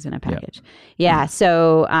 servings in a package. Yep. Yeah.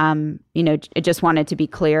 So, I just wanted to be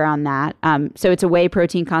clear on that. So it's a whey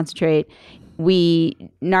protein concentrate.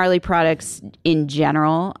 Gnarly products in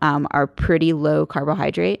general are pretty low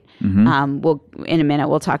carbohydrate. Mm-hmm. In a minute,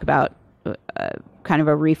 we'll talk about kind of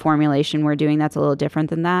a reformulation we're doing that's a little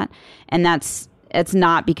different than that. And it's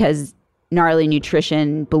not because Gnarly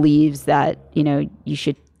Nutrition believes that,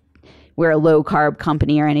 we're a low carb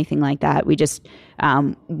company or anything like that. We just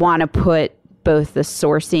want to put both the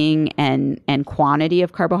sourcing and quantity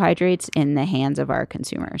of carbohydrates in the hands of our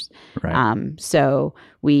consumers. Right. So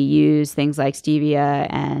we use things like stevia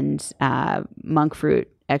and monk fruit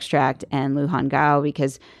extract and Luhan Gao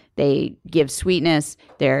because they give sweetness,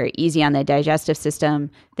 they're easy on the digestive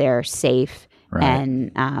system, they're safe,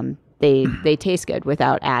 and they taste good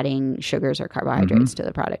without adding sugars or carbohydrates to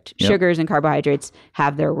the product. Yep. Sugars and carbohydrates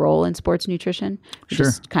have their role in sports nutrition. We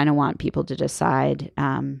just kind of want people to decide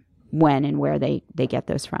when and where they get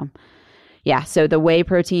those from. Yeah, so the whey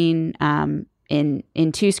protein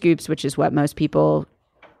in 2 scoops, which is what most people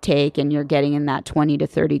take, and you're getting in that 20 to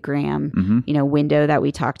 30 gram window that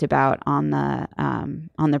we talked about on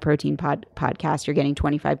the protein podcast. You're getting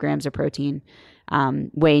 25 grams of protein.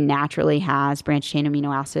 Whey naturally has branched chain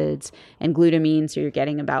amino acids and glutamine, so you're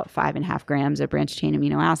getting about 5.5 grams of branched chain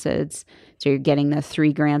amino acids. So you're getting the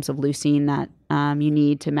 3 grams of leucine that you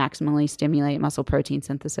need to maximally stimulate muscle protein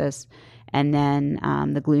synthesis, and then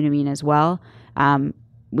the glutamine as well.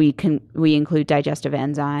 We include digestive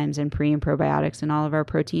enzymes and pre and probiotics in all of our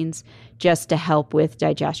proteins just to help with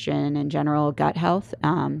digestion and general gut health,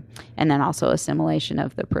 and then also assimilation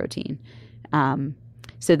of the protein.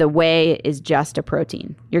 So the whey is just a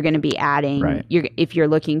protein. You're going to be adding, if you're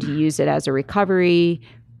looking to use it as a recovery,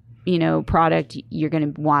 product, you're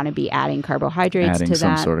going to want to be adding carbohydrates to that. Adding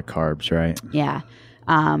some sort of carbs, right? Yeah.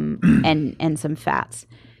 And some fats.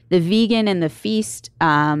 The vegan and the feast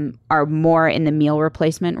are more in the meal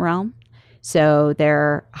replacement realm. So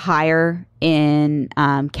they're higher in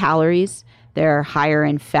calories. They're higher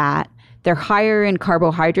in fat. They're higher in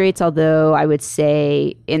carbohydrates, although I would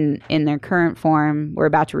say in their current form, we're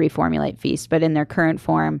about to reformulate feast, but in their current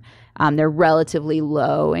form, they're relatively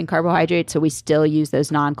low in carbohydrates. So we still use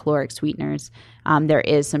those non-caloric sweeteners. There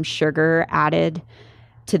is some sugar added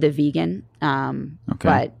to the vegan.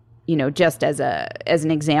 But, just as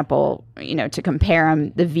an example, to compare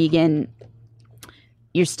them, the vegan,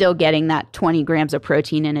 you're still getting that 20 grams of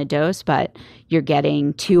protein in a dose, but you're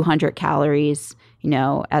getting 200 calories,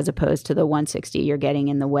 as opposed to the 160 you're getting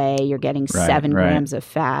in the whey. You're getting 7 grams of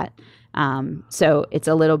fat. So it's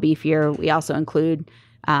a little beefier. We also include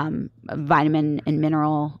vitamin and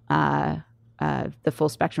mineral, the full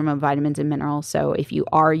spectrum of vitamins and minerals. So if you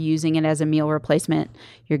are using it as a meal replacement,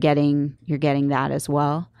 you're getting that as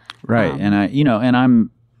well. Right. And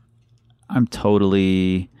I'm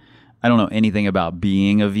totally, I don't know anything about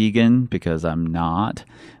being a vegan because I'm not,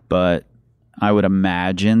 but I would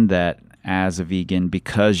imagine that as a vegan,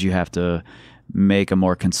 because you have to make a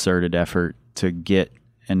more concerted effort to get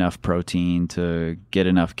enough protein, to get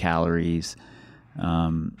enough calories.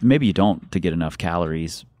 Maybe you don't to get enough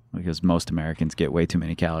calories because most Americans get way too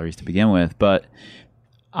many calories to begin with. But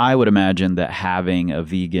I would imagine that having a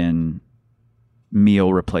vegan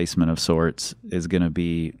meal replacement of sorts is going to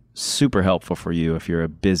be super helpful for you if you're a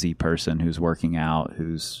busy person who's working out,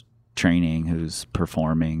 who's training, who's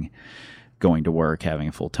performing, going to work, having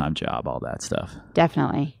a full-time job, all that stuff.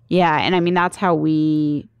 Definitely. Yeah. And I mean, that's how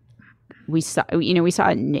we saw, we saw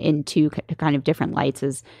it in two kind of different lights,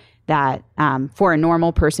 is that for a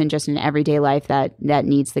normal person just in everyday life that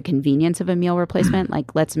needs the convenience of a meal replacement,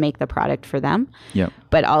 like let's make the product for them. Yep.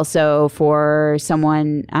 But also for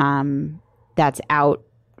someone that's out,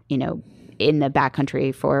 in the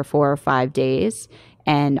backcountry for 4 or 5 days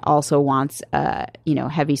and also wants a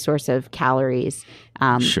heavy source of calories.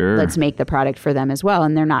 Sure. Let's make the product for them as well.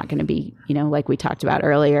 And they're not going to be, like we talked about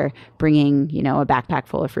earlier, bringing, a backpack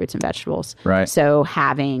full of fruits and vegetables. Right. So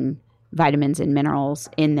having vitamins and minerals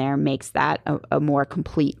in there makes that a more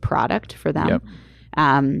complete product for them. Yep.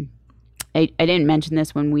 I didn't mention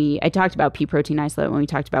this I talked about pea protein isolate when we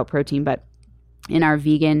talked about protein, but in our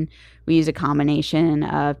vegan, we use a combination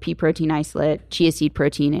of pea protein isolate, chia seed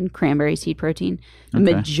protein, and cranberry seed protein. The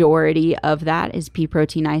majority of that is pea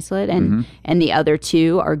protein isolate, and the other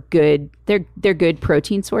two are good. They're good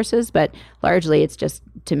protein sources, but largely it's just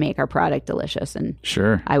to make our product delicious. And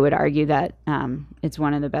sure, I would argue that it's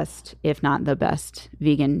one of the best, if not the best,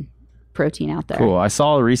 vegan protein out there. Cool. I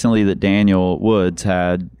saw recently that Daniel Woods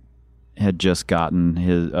had just gotten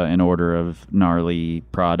his an order of Gnarly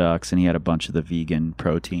products, and he had a bunch of the vegan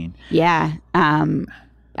protein. Yeah.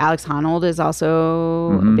 Alex Honnold is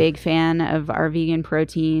also a big fan of our vegan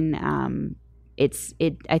protein.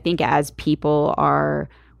 I think as people are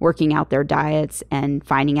working out their diets and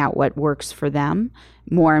finding out what works for them,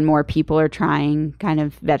 more and more people are trying kind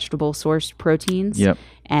of vegetable sourced proteins. Yep.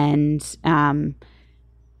 And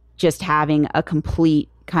just having a complete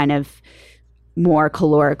kind of more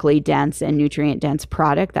calorically dense and nutrient dense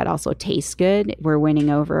product that also tastes good, we're winning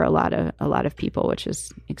over a lot of people, which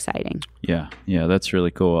is exciting. Yeah, that's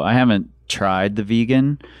really cool. I haven't tried the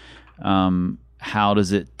vegan. How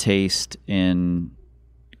does it taste in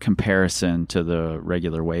comparison to the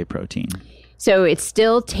regular whey protein? So it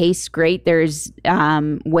still tastes great. There's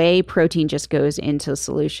whey protein just goes into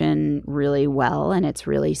solution really well, and it's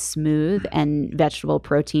really smooth. And vegetable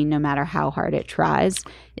protein, no matter how hard it tries,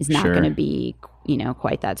 is not going to be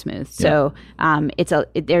quite that smooth. Yeah. So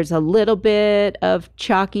there's a little bit of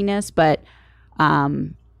chalkiness, but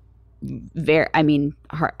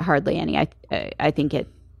hardly any. I think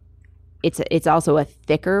it's also a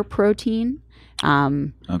thicker protein.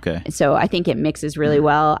 Okay. So I think it mixes really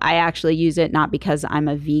well. I actually use it not because I'm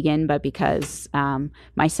a vegan, but because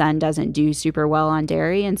my son doesn't do super well on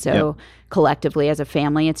dairy. And so collectively as a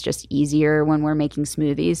family, it's just easier when we're making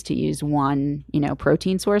smoothies to use one,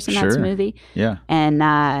 protein source in that smoothie. Yeah.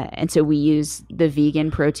 And so we use the vegan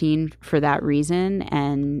protein for that reason.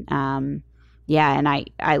 And and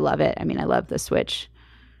I love it. I mean, I love the switch.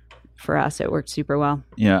 For us, it worked super well.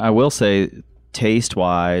 Yeah, I will say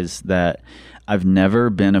taste-wise that I've never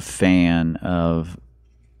been a fan of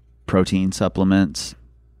protein supplements.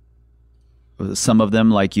 Some of them,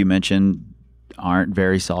 like you mentioned, aren't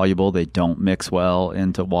very soluble. They don't mix well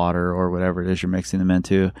into water or whatever it is you're mixing them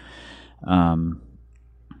into. And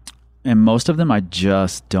most of them I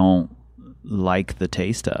just don't like the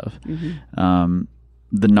taste of.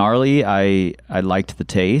 The Gnarly, I liked the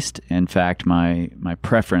taste. In fact, my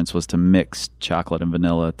preference was to mix chocolate and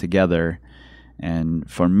vanilla together. And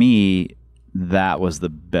for me, that was the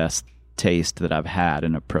best taste that I've had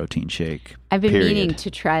in a protein shake. I've been period. meaning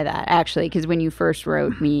to try that, actually, because when you first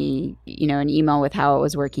wrote me, an email with how it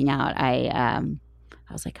was working out, I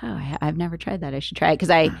was like, oh, I've never tried that. I should try it, because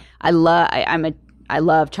I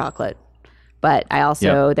love chocolate, but I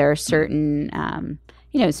also there are certain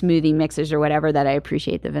smoothie mixers or whatever that I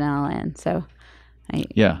appreciate the vanilla in. So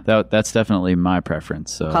that's definitely my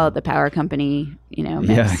preference. So call it the Power Company, mix.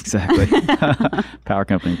 Yeah, exactly. Power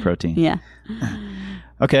Company protein. Yeah.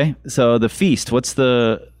 Okay, so the Feast, what's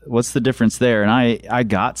the difference there? And I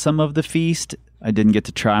got some of the Feast. I didn't get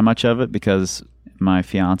to try much of it because my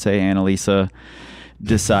fiance Annalisa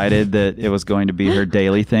decided that it was going to be her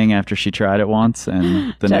daily thing after she tried it once,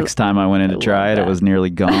 and the next time I went in to try it, it was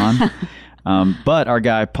nearly gone. But our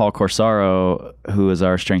guy Paul Corsaro, who is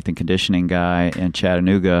our strength and conditioning guy in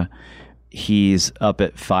Chattanooga, he's up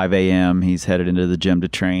at 5 a.m. He's headed into the gym to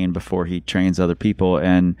train before he trains other people,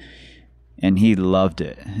 and he loved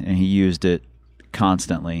it, and he used it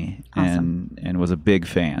constantly. Awesome. and was a big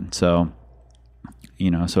fan. So,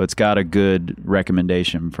 so it's got a good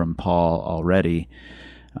recommendation from Paul already,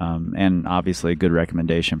 and obviously a good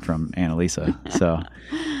recommendation from Annalisa.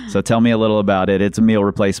 So tell me a little about it. It's a meal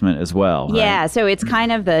replacement as well, right? Yeah, so it's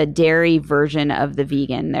kind of the dairy version of the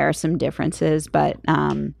vegan. There are some differences, but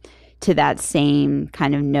to that same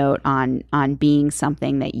kind of note on being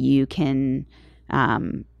something that you can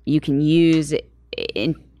use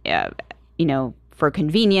in, for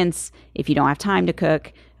convenience if you don't have time to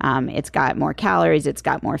cook. It's got more calories, it's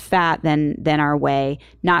got more fat than our whey,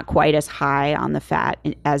 not quite as high on the fat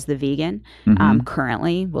as the vegan.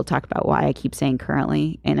 Currently, we'll talk about why I keep saying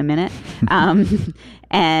currently in a minute.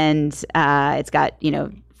 And it's got,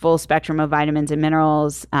 full spectrum of vitamins and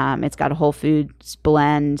minerals. It's got a whole foods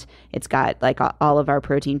blend. It's got like all of our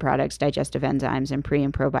protein products, digestive enzymes, and pre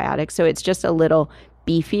and probiotics. So it's just a little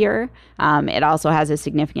beefier. It also has a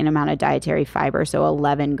significant amount of dietary fiber, so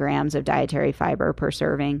 11 grams of dietary fiber per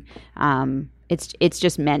serving. It's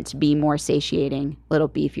just meant to be more satiating, a little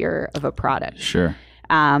beefier of a product. Sure.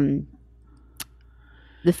 The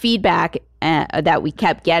feedback that we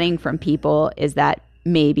kept getting from people is that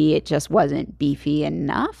maybe it just wasn't beefy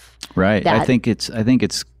enough. Right. I think it's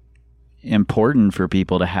important for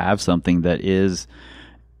people to have something that is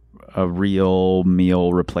a real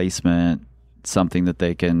meal replacement, something that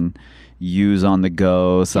they can use on the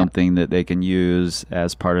go, something that they can use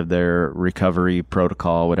as part of their recovery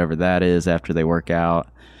protocol, whatever that is, after they work out.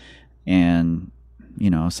 And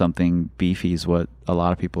something beefy is what a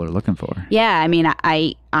lot of people are looking for. Yeah, I mean,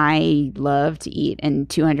 I love to eat, and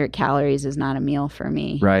 200 calories is not a meal for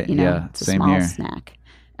me. Right. It's a same small here. snack.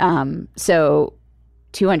 So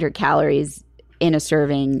 200 calories in a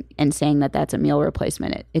serving and saying that that's a meal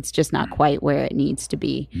replacement, it's just not quite where it needs to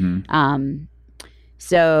be.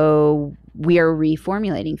 So we are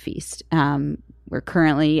reformulating Feast. We're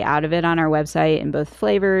currently out of it on our website in both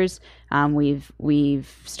flavors.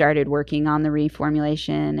 We've started working on the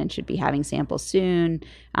reformulation and should be having samples soon.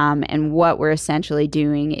 And what we're essentially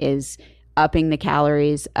doing is upping the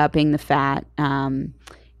calories, upping the fat,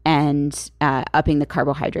 and upping the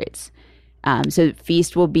carbohydrates. So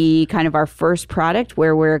Feast will be kind of our first product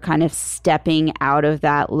where we're kind of stepping out of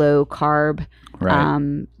that low carb,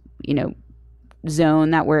 zone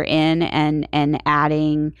that we're in, and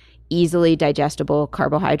adding easily digestible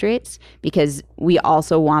carbohydrates, because we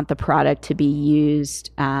also want the product to be used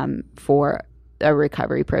for a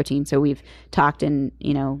recovery protein. So we've talked in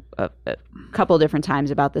a couple different times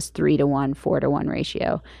about this 3-to-1, 4-to-1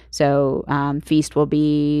 ratio. So Feast will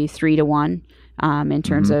be 3-to-1 in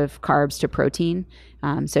terms of carbs to protein.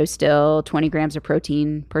 So still 20 grams of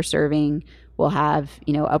protein per serving. We'll have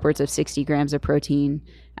upwards of 60 grams of protein.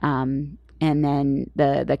 And then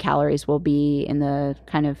the calories will be in the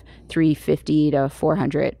kind of 350 to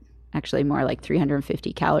 400, actually more like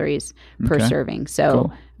 350 calories per serving.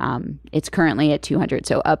 So it's currently at 200,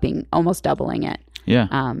 so almost doubling it. Yeah.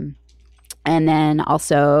 And then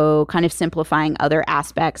also kind of simplifying other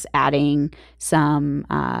aspects, adding some,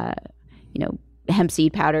 hemp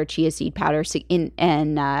seed powder, chia seed powder,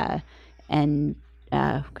 and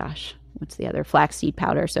what's the other? Flax seed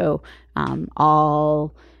powder. So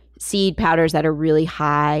all seed powders that are really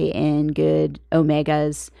high in good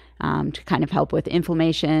omegas to kind of help with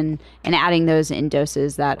inflammation, and adding those in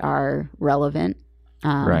doses that are relevant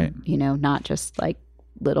Right. Not just like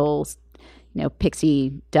little,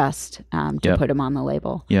 pixie dust to put them on the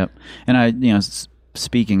label. Yep. And I,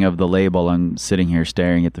 speaking of the label, I'm sitting here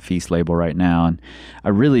staring at the feast label right now, and I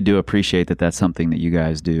really do appreciate that that's something that you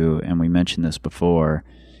guys do. And we mentioned this before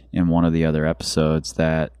in one of the other episodes,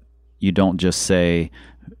 that you don't just say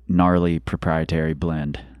Gnarly proprietary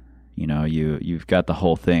blend. You've got the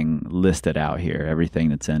whole thing listed out here, everything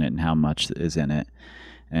that's in it and how much is in it.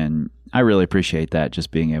 And I really appreciate that,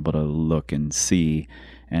 just being able to look and see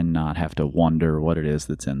and not have to wonder what it is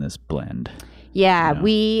that's in this blend. Yeah,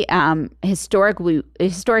 we historically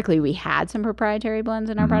we had some proprietary blends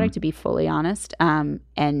in our product, to be fully honest.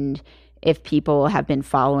 And if people have been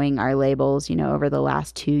following our labels, over the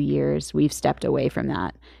last 2 years, we've stepped away from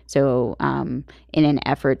that. So in an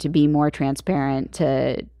effort to be more transparent,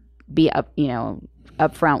 to be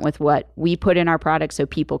upfront with what we put in our product, so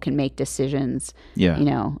people can make decisions,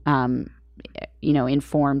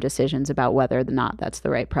 informed decisions about whether or not that's the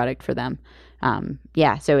right product for them.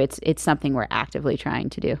 So it's something we're actively trying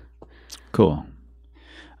to do. Cool.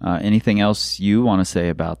 Anything else you want to say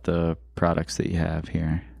about the products that you have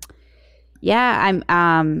here? Yeah,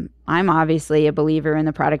 I'm obviously a believer in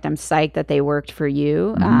the product. I'm psyched that they worked for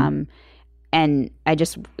you. And I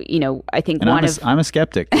just, I think I'm a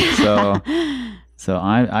skeptic. So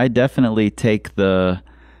I definitely take the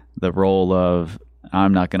role of,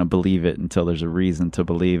 I'm not going to believe it until there's a reason to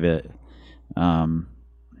believe it. And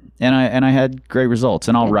I had great results,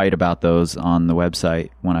 and I'll write about those on the website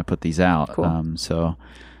when I put these out. Cool.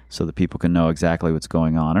 So that people can know exactly what's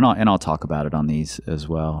going on, and I'll talk about it on these as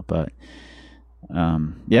well. But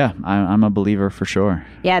I'm a believer for sure.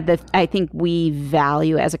 Yeah, I think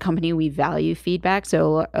as a company, we value feedback.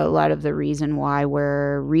 So a lot of the reason why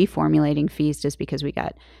we're reformulating Feast is because we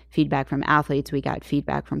got feedback from athletes, we got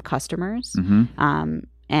feedback from customers.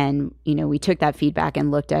 And, we took that feedback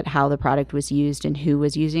and looked at how the product was used and who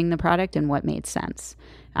was using the product and what made sense.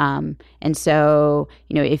 And so,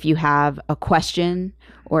 if you have a question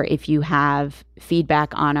or if you have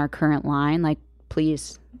feedback on our current line,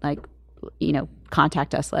 please,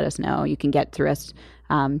 contact us, let us know. You can get to us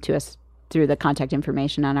through the contact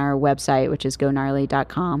information on our website, which is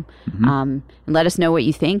gonarly.com. And let us know what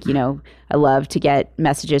you think. I love to get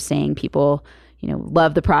messages saying people,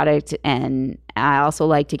 love the product. And I also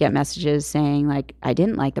like to get messages saying I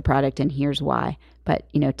didn't like the product and here's why. But,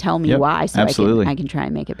 tell me why so I can try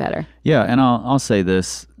and make it better. Yeah. And I'll say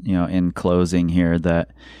this, in closing here,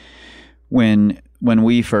 that when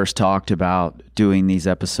we first talked about doing these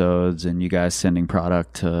episodes and you guys sending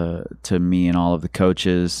product to me and all of the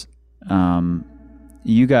coaches,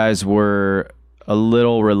 you guys were a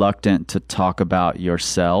little reluctant to talk about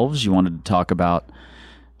yourselves. You wanted to talk about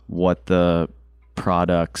what the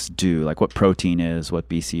products do, like what protein is, what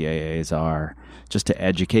BCAAs are, just to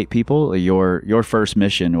educate people. Your first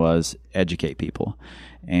mission was educate people.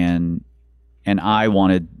 And I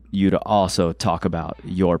wanted you to also talk about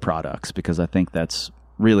your products, because I think that's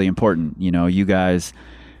really important. You guys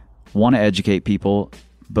want to educate people,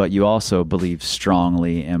 but you also believe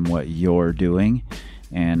strongly in what you're doing.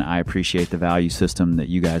 And I appreciate the value system that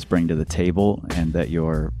you guys bring to the table, and that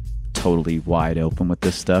you're totally wide open with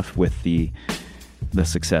this stuff, with the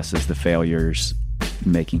successes, the failures,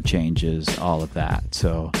 making changes, all of that.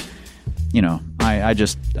 So,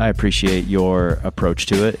 I appreciate your approach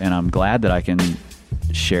to it, and I'm glad that I can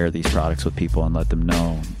share these products with people and let them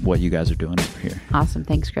know what you guys are doing over here. Awesome.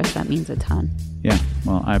 Thanks, Chris. That means a ton. Yeah.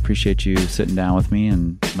 Well, I appreciate you sitting down with me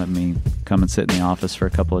and letting me come and sit in the office for a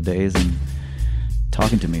couple of days and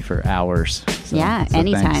talking to me for hours. So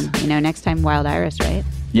anytime. Thanks. Next time, Wild Iris, right?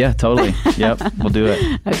 Yeah, totally. Yep. We'll do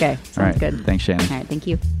it. Okay. Sounds good. Thanks, Shannon. All right. Thank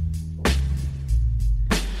you.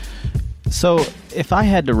 So if I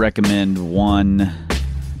had to recommend one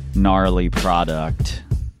Gnarly product,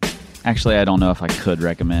 actually, I don't know if I could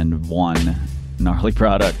recommend one Gnarly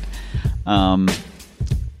product.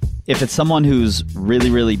 If it's someone who's really,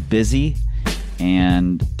 really busy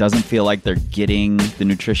and doesn't feel like they're getting the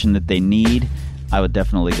nutrition that they need, I would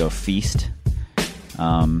definitely go Feast.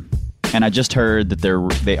 And I just heard that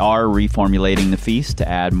they are reformulating the Feast to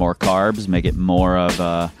add more carbs, make it more of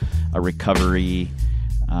a recovery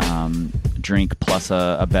drink plus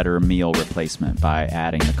a better meal replacement by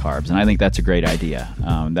adding the carbs. And I think that's a great idea.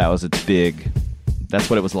 That's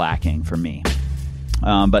what it was lacking for me.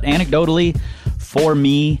 But anecdotally, for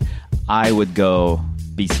me, I would go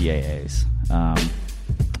BCAAs.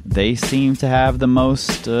 They seem to have they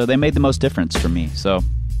made the most difference for me. So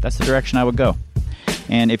that's the direction I would go.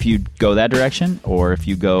 And if you go that direction, or if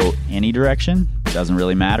you go any direction, doesn't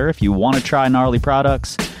really matter. If you want to try Gnarly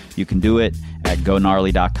products, you can do it at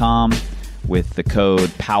gonarly.com, with the code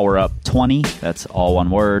POWERUP20. That's all one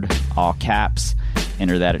word, all caps.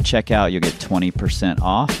 Enter that at checkout. You'll get 20%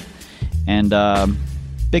 off. And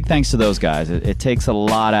big thanks to those guys. It takes a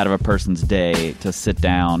lot out of a person's day to sit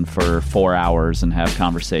down for 4 hours and have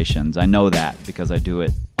conversations. I know that because I do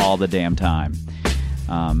it all the damn time.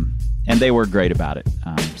 And they were great about it.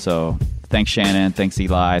 So thanks, Shannon. Thanks,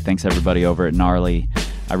 Eli. Thanks, everybody over at Gnarly.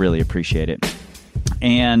 I really appreciate it.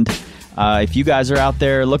 And if you guys are out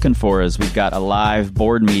there looking for us, we've got a live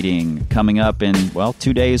board meeting coming up in,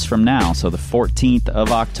 2 days from now. So the 14th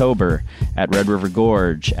of October at Red River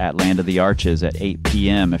Gorge at Land of the Arches at 8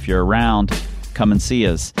 p.m. If you're around, come and see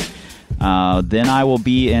us. Then I will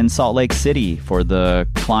be in Salt Lake City for the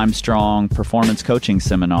Climb Strong Performance Coaching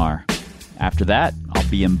Seminar. After that, I'll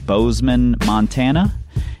be in Bozeman, Montana,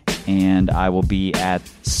 and I will be at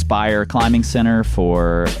Spire Climbing Center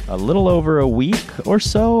for a little over a week or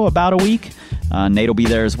so, about a week. Nate will be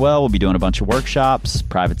there as well. We'll be doing a bunch of workshops,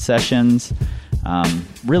 private sessions.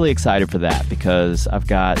 Really excited for that because I've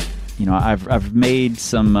got, I've made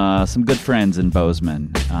some good friends in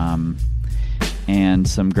Bozeman and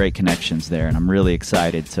some great connections there, and I'm really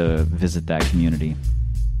excited to visit that community.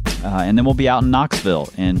 And then we'll be out in Knoxville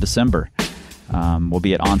in December. We'll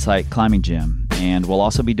be at Onsite Climbing Gym, and we'll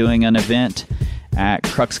also be doing an event at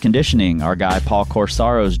Crux Conditioning, our guy Paul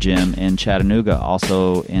Corsaro's gym in Chattanooga,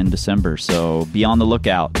 also in December. So be on the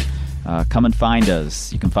lookout. Come and find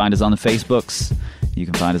us. You can find us on the Facebooks. You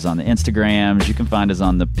can find us on the Instagrams. You can find us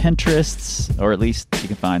on the Pinterests, or at least you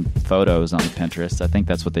can find photos on the Pinterest. I think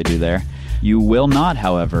that's what they do there. You will not,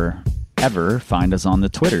 however, ever find us on the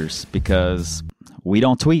Twitters because we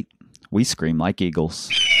don't tweet. We scream like eagles.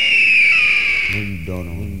 This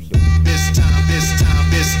time,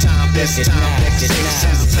 to build power.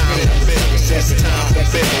 This time to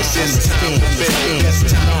build power. This time to build power. This time to build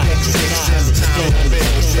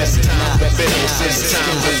power. This time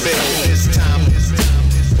to build power. This time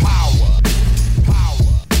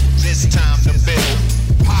to build power. This time to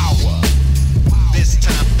build power.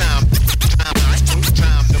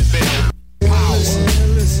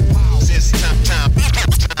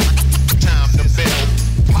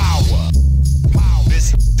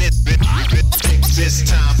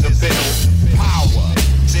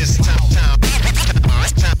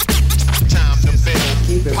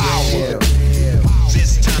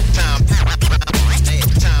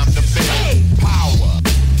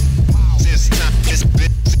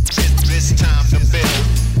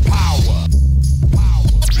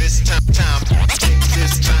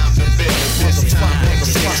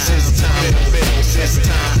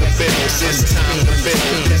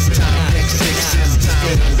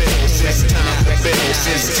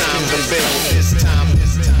 This time to build.